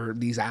honor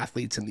these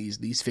athletes and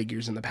these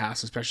figures in the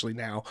past, especially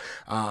now.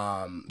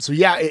 So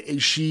yeah,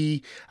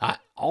 she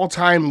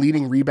all-time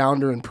leading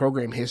rebounder in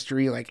program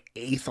history, like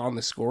 8th on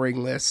the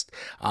scoring list.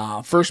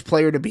 First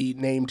player to be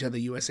named to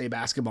the USA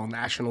basketball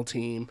national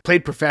team.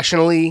 Played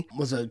professionally,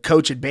 was a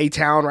coach at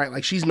Baytown, right?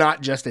 Like, she's not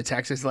just a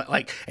Texas,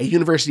 like a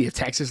University of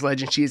Texas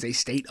legend. She is a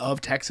state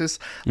of Texas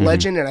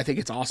legend, and I think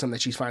it's awesome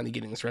that she's finally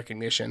getting this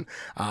recognition.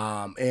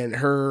 And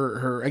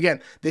her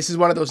again, this is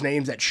one of those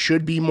names that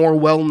should be more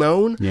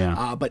well-known,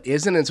 but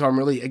isn't. And so I'm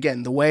really,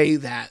 again, the way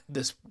that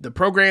the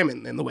program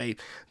and the way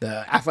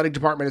the athletic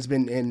department has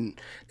been in,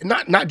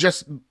 not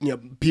just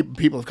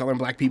people of color and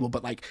black people,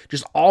 but like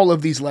just all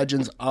of these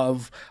legends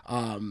of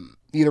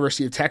the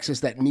University of Texas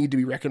that need to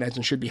be recognized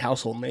and should be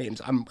household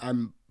names.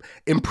 I'm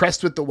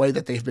impressed with the way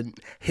that they've been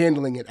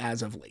handling it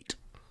as of late.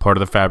 Part of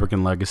the fabric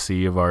and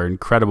legacy of our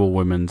incredible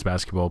women's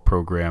basketball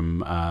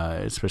program,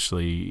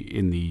 especially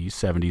in the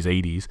 70s,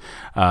 80s,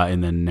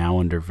 and then now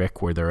under Vic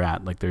where they're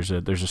at. Like there's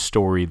a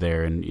story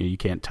there, and you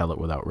can't tell it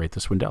without Ratha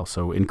Swindell.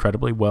 So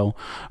incredibly well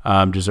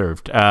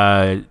deserved.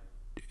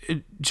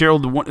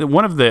 Gerald,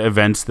 one of the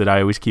events that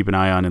I always keep an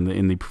eye on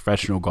in the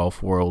professional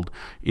golf world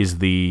is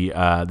the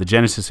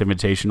Genesis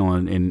Invitational,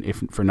 and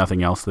if for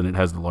nothing else, then it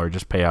has the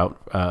largest payout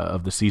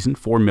of the season,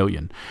 $4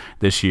 million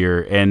this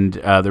year. And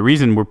the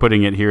reason we're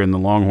putting it here in the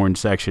Longhorn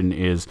section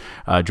is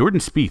Jordan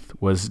Spieth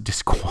was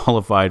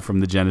disqualified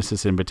from the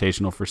Genesis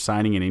Invitational for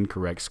signing an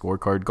incorrect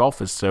scorecard.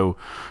 Golf is so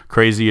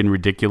crazy and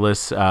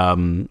ridiculous.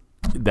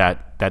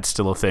 That's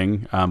still a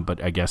thing,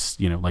 but I guess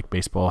like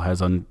baseball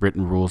has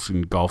unwritten rules,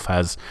 and golf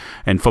has,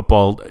 and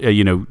football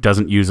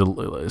doesn't use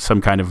some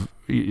kind of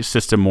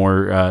system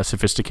more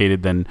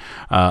sophisticated than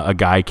a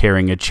guy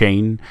carrying a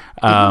chain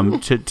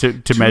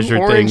to measure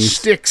orange things.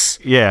 Sticks.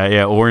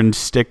 Yeah, orange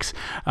sticks.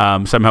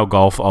 Somehow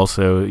golf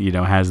also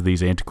has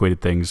these antiquated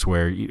things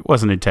where it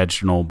wasn't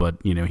intentional, but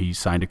he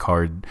signed a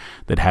card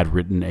that had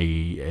written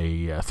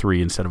a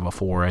 3 instead of a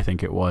 4, I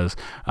think it was,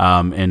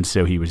 and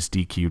so he was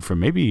DQ'd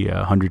from maybe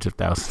hundreds of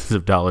thousands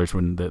of dollars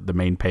when the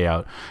main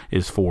payout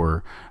is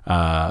for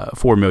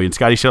 $4 million.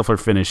 Scotty Scheffler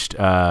finished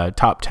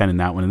top 10 in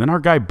that one, and then our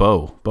guy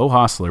Bo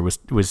Hostler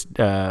was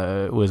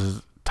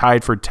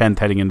tied for 10th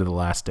heading into the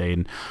last day,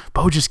 and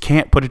Bo just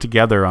can't put it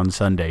together on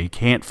Sunday. He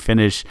can't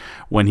finish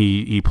when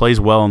he plays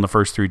well in the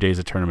first 3 days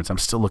of tournaments. I'm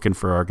still looking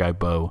for our guy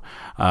Bo,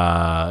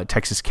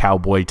 Texas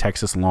Cowboy,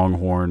 Texas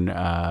Longhorn,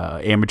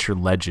 amateur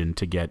legend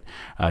to get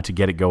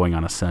it going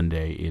on a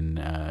Sunday in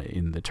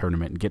the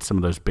tournament and get some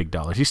of those big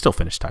dollars. He still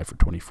finished tied for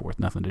 24th.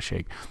 Nothing to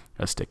shake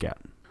a stick at.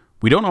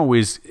 We don't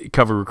always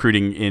cover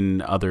recruiting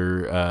in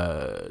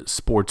other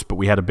sports, but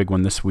we had a big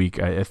one this week.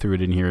 I threw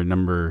it in here.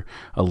 Number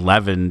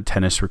 11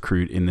 tennis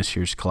recruit in this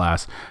year's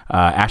class,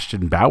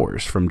 Ashton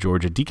Bowers from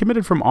Georgia,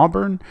 decommitted from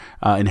Auburn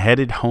and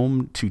headed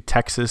home to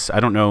Texas. I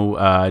don't know,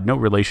 no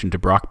relation to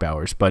Brock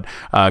Bowers, but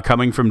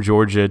coming from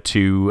Georgia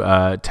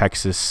to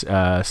Texas,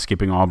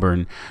 skipping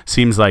Auburn,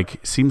 seems like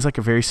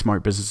a very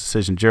smart business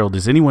decision. Gerald,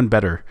 is anyone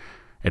better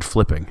at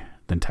flipping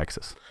than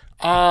Texas?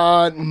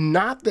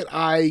 Not that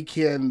I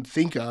can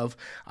think of.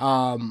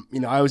 I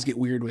always get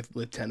weird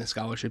with tennis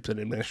scholarships and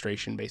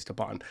administration based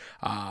upon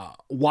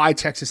why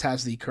Texas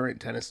has the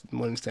current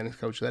women's tennis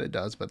coach that it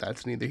does, but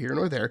that's neither here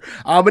nor there.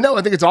 But no,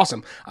 I think it's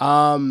awesome.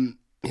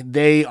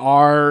 They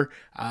are,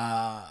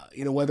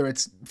 whether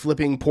it's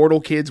flipping portal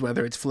kids,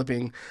 whether it's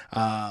flipping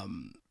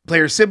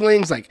player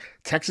siblings, like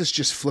Texas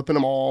just flipping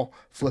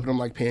them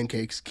like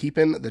pancakes,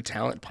 keeping the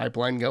talent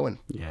pipeline going.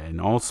 Yeah, in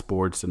all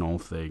sports and all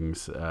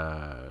things,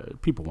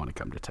 people want to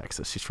come to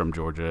Texas. He's from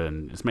Georgia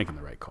and is making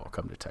the right call.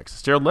 Come to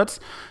Texas. Gerald, let's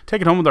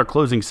take it home with our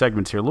closing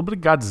segments here. A little bit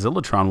of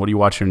Godzillatron. What are you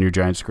watching on your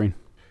giant screen?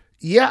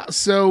 Yeah,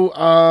 so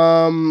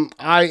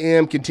I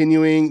am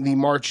continuing the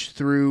march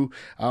through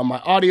my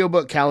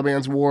audiobook,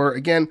 Caliban's War.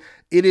 Again,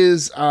 it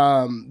is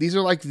these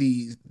are like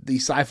the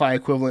sci-fi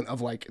equivalent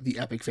of like the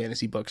epic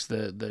fantasy books,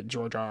 the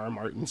George R.R.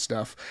 Martin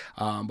stuff,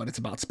 but it's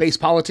about space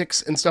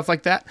politics and stuff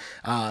like that,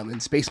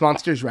 and space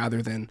monsters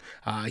rather than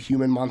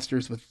human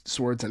monsters with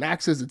swords and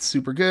axes. It's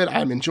super good.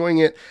 I'm enjoying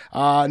it.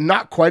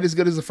 Not quite as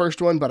good as the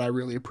first one, but I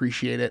really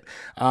appreciate it.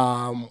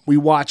 We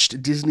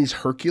watched Disney's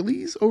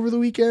Hercules over the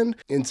weekend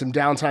in some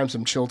downtime,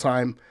 some chill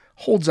time.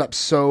 Holds up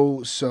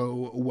so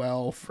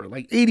well for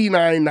like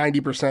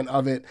 89-90%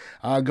 of it.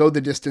 Go the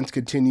Distance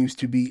continues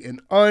to be an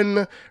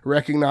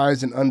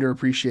unrecognized and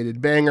underappreciated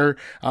banger.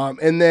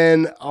 And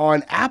then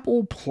on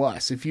Apple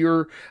Plus, if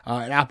you're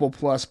an Apple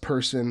Plus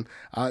person,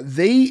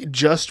 they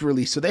just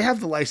released, so they have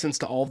the license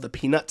to all of the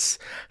Peanuts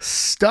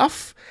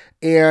stuff.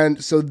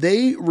 And so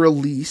they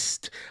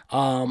released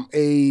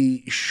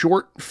a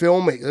short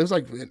film, it was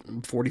like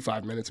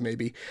 45 minutes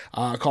maybe,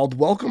 called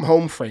Welcome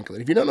Home,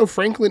 Franklin. If you don't know,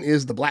 Franklin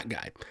is the black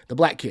guy, the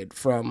black kid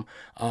from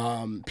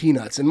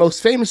Peanuts. And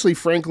most famously,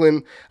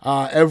 Franklin,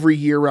 every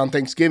year around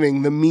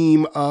Thanksgiving, the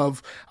meme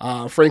of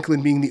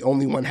Franklin being the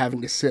only one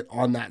having to sit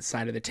on that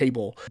side of the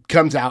table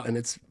comes out, and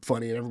it's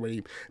funny and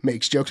everybody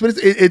makes jokes. But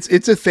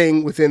it's a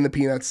thing within the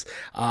Peanuts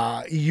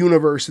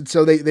universe. And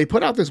so they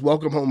put out this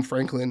Welcome Home,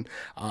 Franklin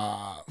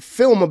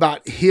film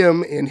about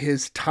him and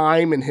his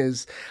time and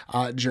his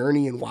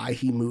journey and why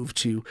he moved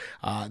to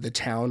the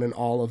town and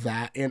all of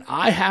that. And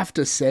I have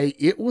to say,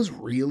 it was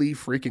really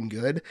freaking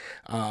good.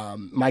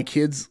 My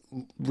kids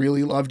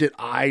really loved it.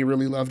 I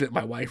really loved it.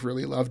 My wife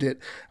really loved it.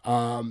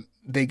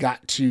 They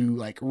got to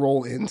like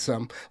roll in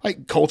some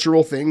like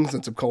cultural things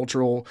and some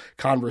cultural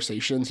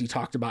conversations. He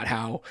talked about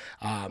how,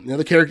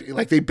 the character,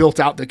 like they built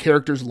out the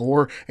character's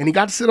lore, and he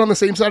got to sit on the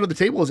same side of the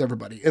table as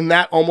everybody. And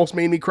that almost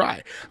made me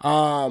cry.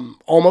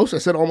 Almost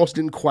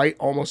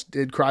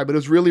did cry, but it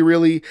was really,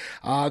 really,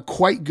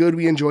 quite good.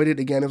 We enjoyed it.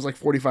 Again, it was like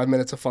 45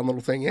 minutes, a fun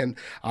little thing. And,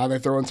 they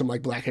throw in some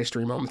like Black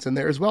History moments in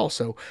there as well.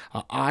 So,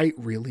 I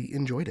really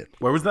enjoyed it.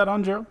 Where was that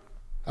on, Joe?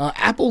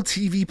 Apple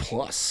TV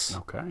Plus.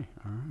 Okay. All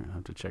right. I'll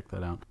have to check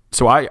that out.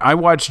 So I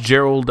watched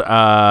Gerald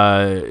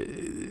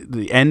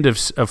the end of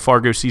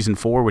Fargo season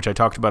 4, which I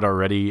talked about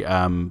already,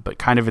 but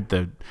kind of at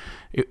the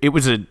it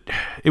was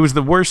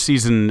the worst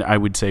season, I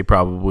would say,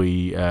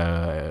 probably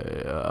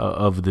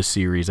of the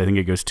series. I think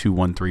it goes 2,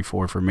 1, 3,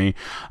 4 for me.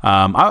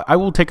 I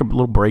will take a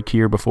little break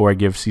here before I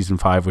give season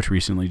 5, which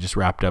recently just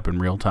wrapped up in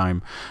real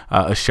time,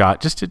 a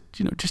shot, just to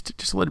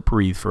let it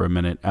breathe for a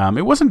minute.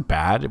 It wasn't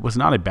bad. It was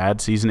not a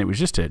bad season. It was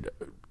just a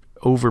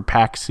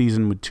overpacked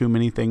season with too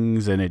many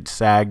things, and it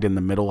sagged in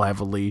the middle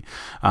heavily.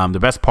 The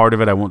best part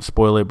of it, I won't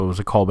spoil it, but was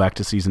a callback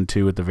to season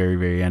 2 at the very,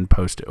 very end,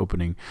 post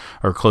opening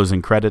or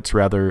closing credits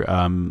rather.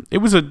 It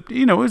was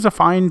a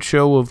fine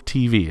show of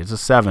TV. It's a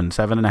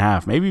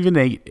 7.5, maybe even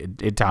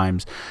 8 at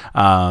times.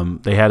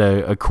 They had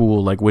a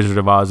cool like Wizard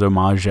of Oz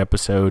homage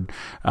episode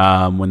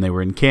when they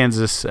were in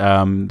Kansas.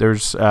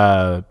 There's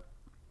some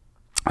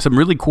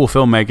really cool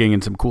filmmaking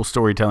and some cool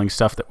storytelling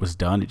stuff that was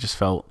done. It just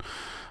felt,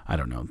 I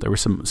don't know, there were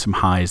some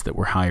highs that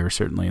were higher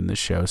certainly in this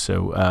show.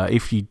 So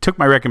if you took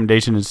my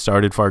recommendation and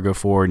started Fargo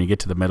 4 and you get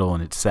to the middle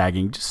and it's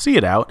sagging, just see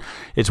it out.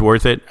 It's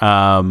worth it.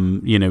 I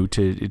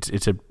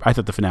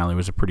thought the finale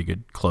was a pretty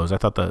good close. I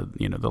thought the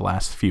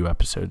last few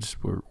episodes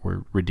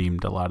were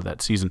redeemed a lot of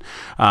that season.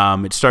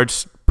 It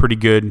starts pretty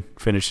good,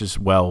 finishes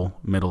well,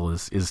 middle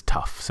is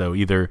tough. So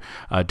either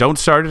don't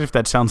start it if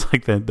that sounds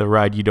like the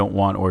ride you don't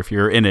want, or if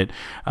you're in it,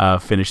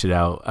 finish it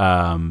out.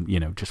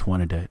 Just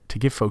wanted to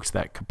give folks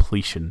that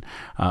completion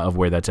of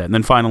where that's at. And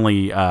then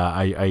finally,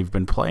 I've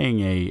been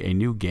playing a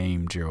new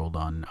game, Gerald,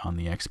 on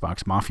the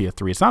Xbox, Mafia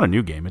 3. It's not a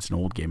new game, it's an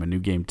old game, a new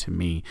game to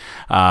me.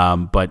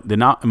 But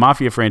the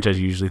Mafia franchise,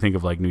 you usually think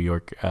of like New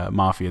York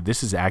Mafia.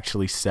 This is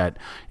actually set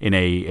in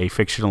a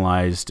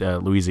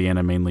fictionalized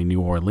Louisiana, mainly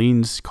New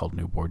Orleans, called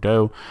New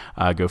Bordeaux.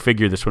 Go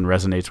figure, this one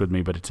resonates with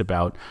me, but it's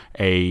about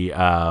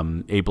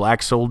a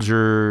black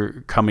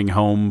soldier coming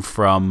home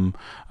from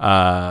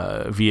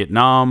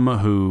Vietnam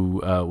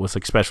who was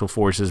like special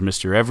forces,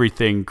 Mr.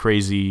 Everything,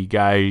 crazy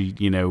guy,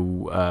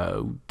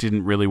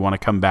 didn't really want to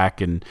come back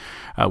and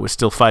was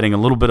still fighting a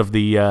little bit of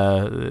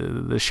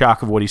the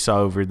shock of what he saw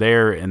over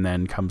there, and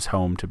then comes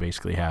home to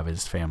basically have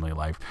his family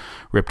life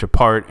ripped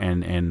apart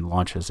and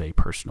launches a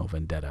personal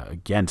vendetta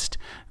against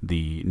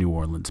the New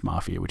Orleans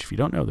Mafia, which, if you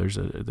don't know,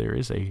 there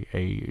is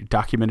a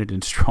documented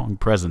and strong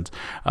presence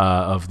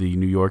of the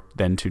New York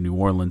then to New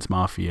Orleans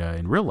Mafia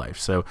in real life.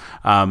 So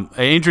an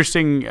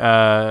interesting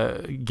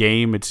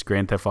game. It's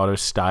Grand Theft Auto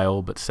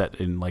style, but set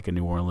in like a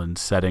New Orleans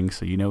setting.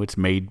 So it's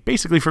made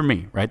basically for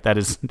me, right? That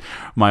is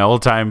my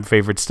all-time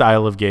favorite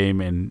style of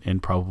game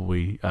and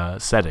probably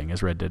setting,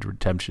 as Red Dead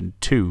Redemption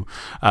 2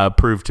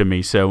 proved to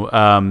me. So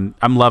I'm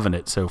loving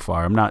it so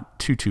far. I'm not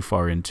too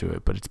far into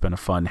it, but it's been a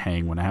fun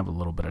hang when I have a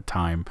little bit of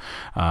time.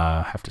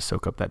 Have to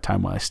soak up that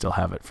time while I still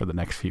have it for the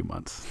next few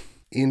months.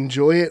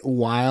 Enjoy it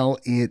while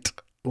it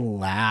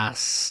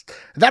lasts.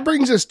 That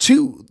brings us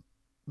to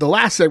the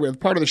last segment,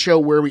 part of the show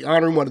where we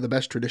honor one of the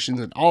best traditions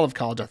in all of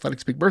college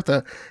athletics, Big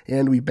Bertha,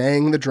 and we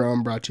bang the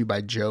drum, brought to you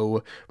by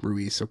Joe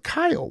Ruiz. So,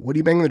 Kyle, what are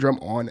you banging the drum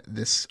on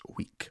this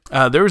week?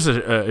 There was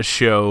a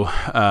show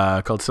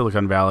called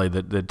Silicon Valley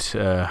that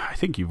I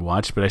think you've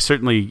watched, but I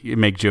certainly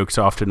make jokes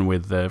often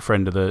with a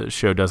friend of the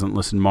show, Doesn't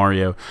Listen,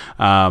 Mario,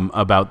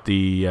 about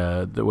the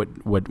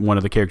what one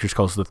of the characters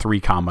calls the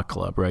 3 comma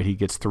club, right? He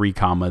gets 3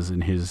 commas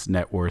in his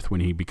net worth when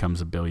he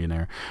becomes a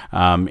billionaire.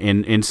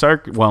 Steve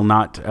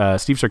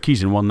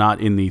Sarkisian, while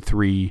not in the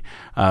 3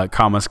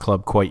 commas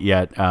club quite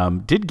yet,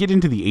 did get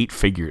into the 8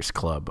 figures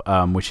club,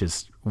 which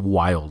is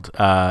wild.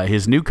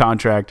 His new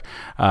contract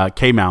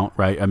came out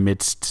right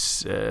amidst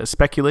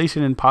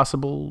speculation and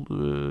possible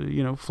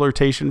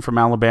flirtation from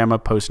Alabama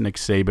post Nick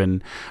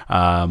Saban.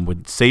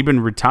 With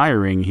Saban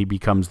retiring, he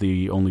becomes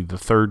only the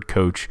 3rd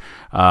coach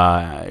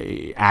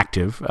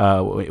active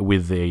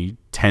with a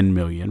 10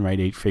 million, right?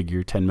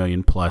 8-figure, 10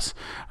 million plus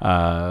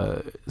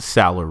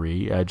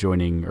salary,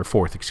 joining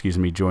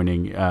 4th,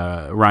 joining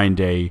Ryan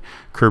Day,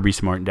 Kirby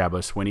Smart, and Dabo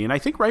Swinney. And I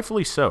think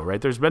rightfully so,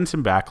 right? There's been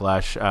some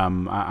backlash.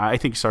 I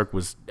think Sark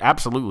was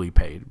absolutely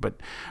paid, but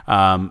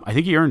I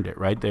think he earned it,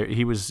 right?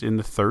 He was in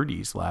the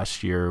 30s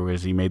last year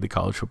as he made the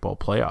college football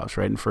playoffs,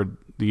 right? And for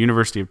the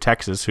University of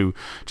Texas, who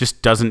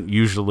just doesn't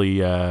usually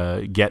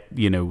get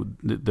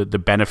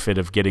the benefit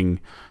of getting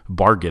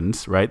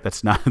bargains, right?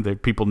 That's not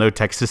that people know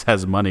Texas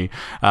has money,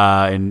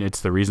 and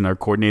it's the reason our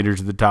coordinators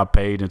are the top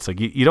paid. And it's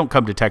like you don't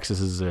come to Texas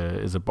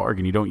as a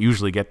bargain. You don't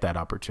usually get that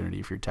opportunity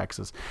if you're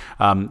Texas.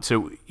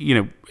 So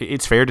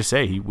it's fair to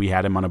say we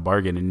had him on a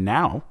bargain, and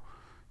now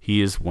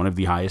he is one of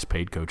the highest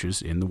paid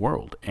coaches in the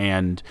world.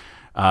 And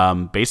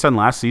based on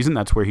last season,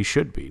 that's where he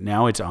should be.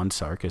 Now it's on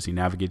Sark as he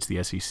navigates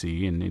the SEC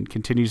and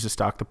continues to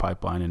stock the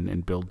pipeline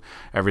and build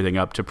everything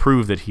up to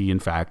prove that he, in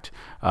fact,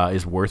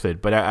 is worth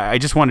it. But I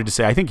just wanted to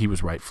say I think he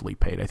was rightfully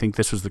paid. I think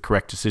this was the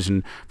correct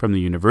decision from the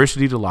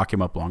university to lock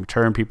him up long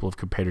term. People have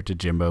compared it to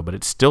Jimbo, but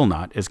it's still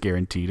not as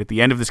guaranteed. At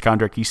the end of this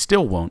contract, he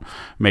still won't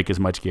make as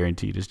much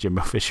guaranteed as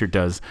Jimbo Fisher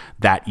does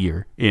that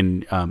year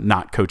in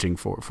not coaching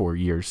for 4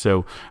 years.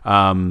 So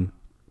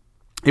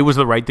it was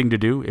the right thing to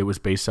do. It was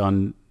based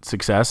on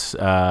success.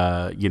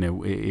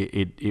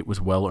 It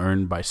was well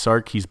earned by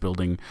Sark. He's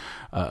building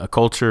a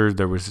culture.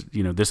 There was,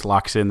 this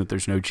locks in that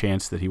there's no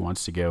chance that he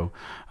wants to go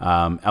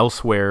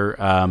elsewhere.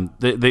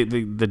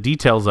 The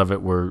details of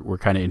it were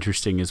kind of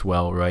interesting as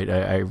well, right?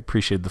 I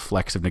appreciated the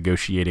flex of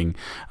negotiating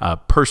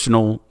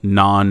personal,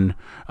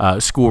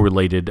 non-school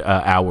related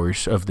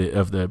hours of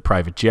the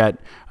private jet.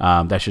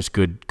 That's just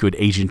good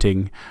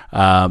agenting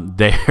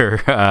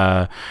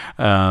there.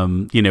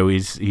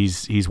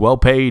 He's well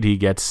paid. He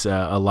gets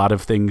a lot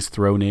of things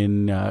thrown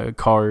in,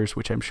 cars,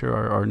 which I'm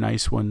sure are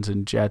nice ones,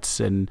 and jets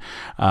and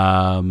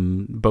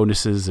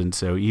bonuses, and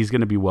so he's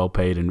going to be well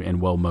paid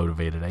and well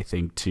motivated, I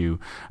think, to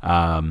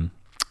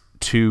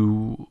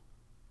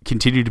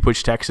continue to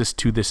push Texas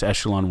to this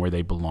echelon where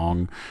they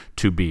belong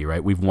to be,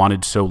 right? We've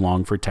wanted so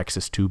long for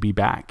Texas to be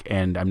back,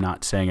 and I'm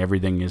not saying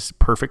everything is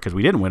perfect because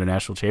we didn't win a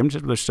national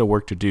championship. There's still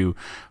work to do,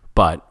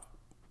 but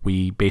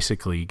we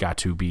basically got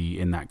to be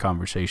in that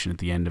conversation at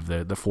the end of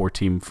the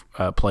four-team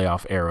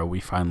playoff era. We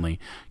finally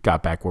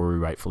got back where we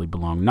rightfully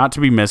belong. Not to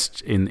be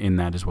missed in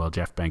that as well,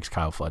 Jeff Banks,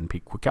 Kyle Flood, and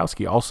Pete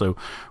Kwiatkowski also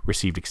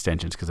received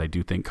extensions because I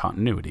do think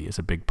continuity is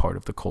a big part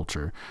of the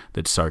culture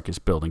that Sark is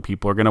building.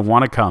 People are going to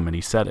want to come, and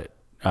he said it.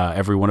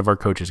 Every one of our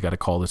coaches got a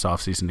call this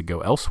offseason to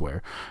go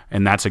elsewhere,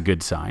 and that's a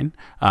good sign.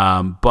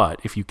 But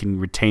if you can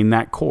retain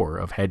that core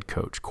of head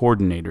coach,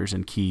 coordinators,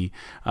 and key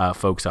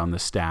folks on the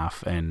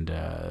staff, and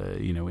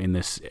in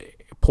this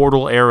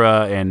portal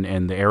era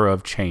and the era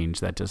of change,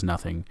 that does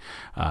nothing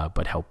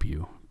but help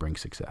you bring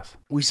success.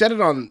 We said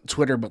it on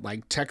Twitter, but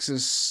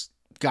Texas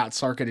got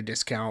Sark at a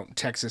discount.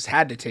 Texas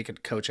had to take a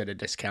coach at a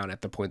discount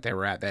at the point they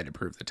were at. They had to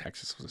prove that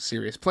Texas was a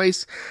serious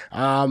place,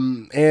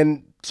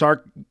 and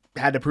Sark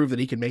had to prove that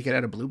he could make it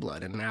out of blue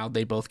blood, and now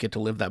they both get to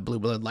live that blue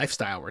blood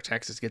lifestyle where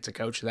Texas gets a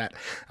coach that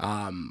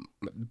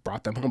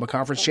brought them home a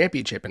conference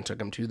championship and took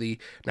them to the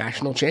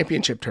national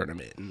championship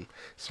tournament, and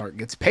Sark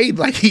gets paid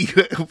like he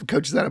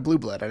coaches out of blue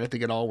blood, and I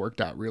think it all worked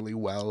out really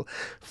well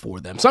for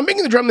them. So I'm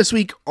banging the drum this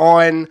week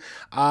on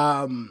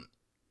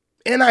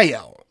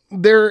NIL.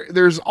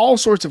 There's all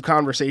sorts of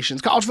conversations.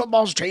 College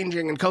football's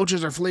changing and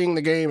coaches are fleeing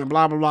the game and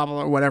blah, blah, blah,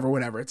 blah,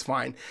 whatever. It's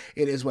fine.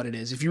 It is what it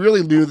is. If you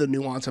really knew the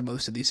nuance of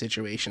most of these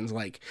situations,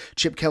 like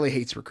Chip Kelly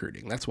hates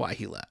recruiting. That's why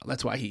he left.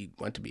 That's why he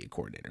went to be a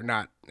coordinator,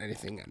 not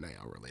anything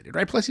NIL related,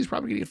 right? Plus, he's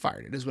probably going to get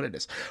fired. It is what it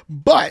is.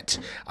 But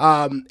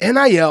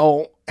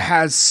NIL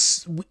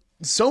has...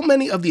 So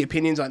many of the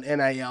opinions on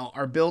NIL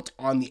are built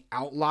on the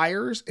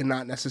outliers and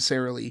not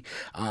necessarily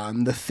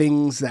the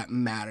things that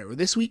matter.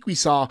 This week we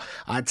saw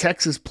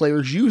Texas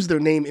players use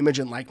their name, image,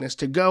 and likeness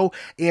to go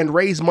and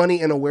raise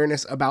money and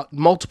awareness about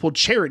multiple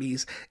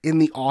charities in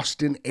the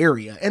Austin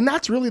area. And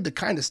that's really the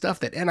kind of stuff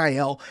that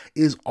NIL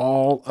is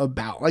all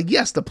about.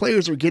 Yes, the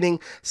players are getting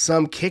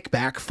some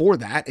kickback for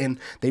that, and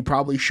they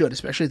probably should,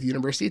 especially at the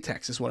University of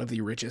Texas, one of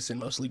the richest and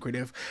most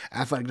lucrative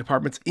athletic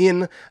departments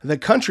in the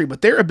country.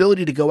 But their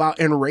ability to go out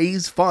and raise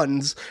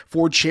funds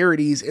for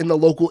charities in the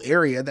local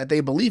area that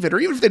they believe in, or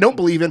even if they don't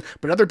believe in,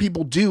 but other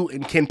people do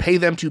and can pay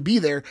them to be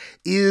there,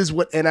 is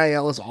what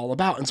NIL is all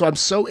about. And so I'm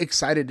so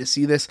excited to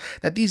see this,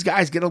 that these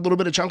guys get a little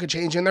bit of chunk of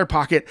change in their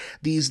pocket.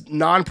 These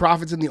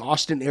nonprofits in the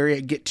Austin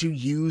area get to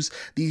use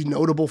these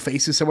notable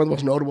faces, some of the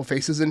most notable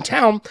faces in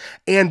town,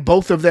 and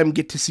both of them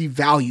get to see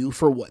value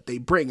for what they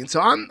bring. And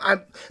so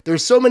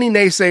there's so many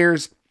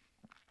naysayers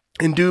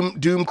and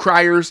doom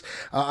criers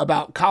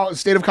about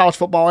state of college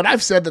football. And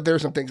I've said that there are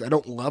some things I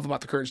don't love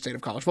about the current state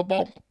of college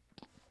football.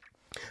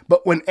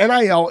 But when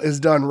NIL is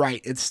done right,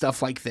 it's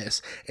stuff like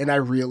this, and I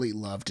really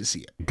love to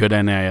see it. Good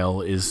NIL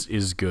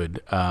is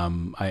good.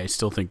 I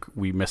still think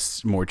we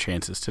missed more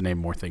chances to name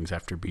more things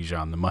after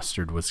Bijan. The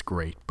mustard was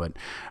great, but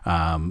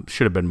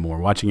should have been more.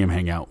 Watching him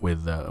hang out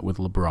with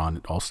LeBron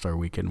at All-Star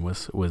Weekend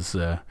was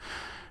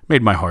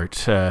made my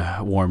heart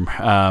warm.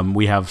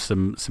 We have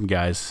some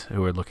guys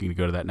who are looking to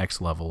go to that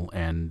next level,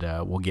 and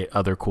we'll get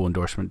other cool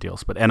endorsement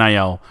deals. But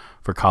NIL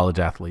for college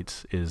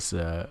athletes is,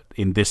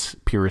 in this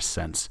purest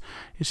sense,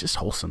 it's just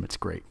wholesome. It's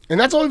great. And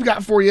that's all we've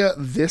got for you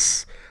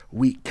this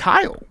week.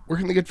 Kyle, where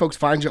can the good folks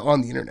find you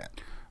on the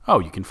internet? Oh,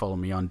 you can follow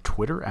me on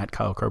Twitter at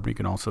Kyle Carbon. You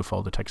can also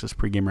follow the Texas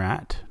Pregamer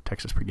at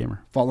Texas Pregamer.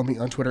 Follow me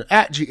on Twitter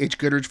at GH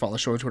Goodrich. Follow the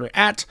show on Twitter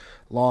at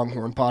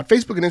Longhorn Pod.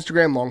 Facebook and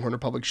Instagram, Longhorn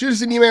Republic. Shoot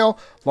us an email,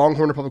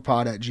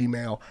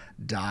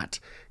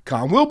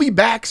 longhornrepublicpod@gmail.com. We'll be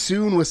back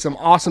soon with some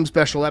awesome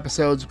special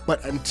episodes,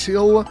 but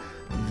until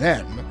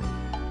then,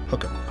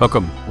 hook 'em. Hook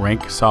 'em.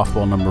 Rank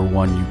softball number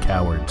 1, you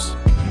cowards.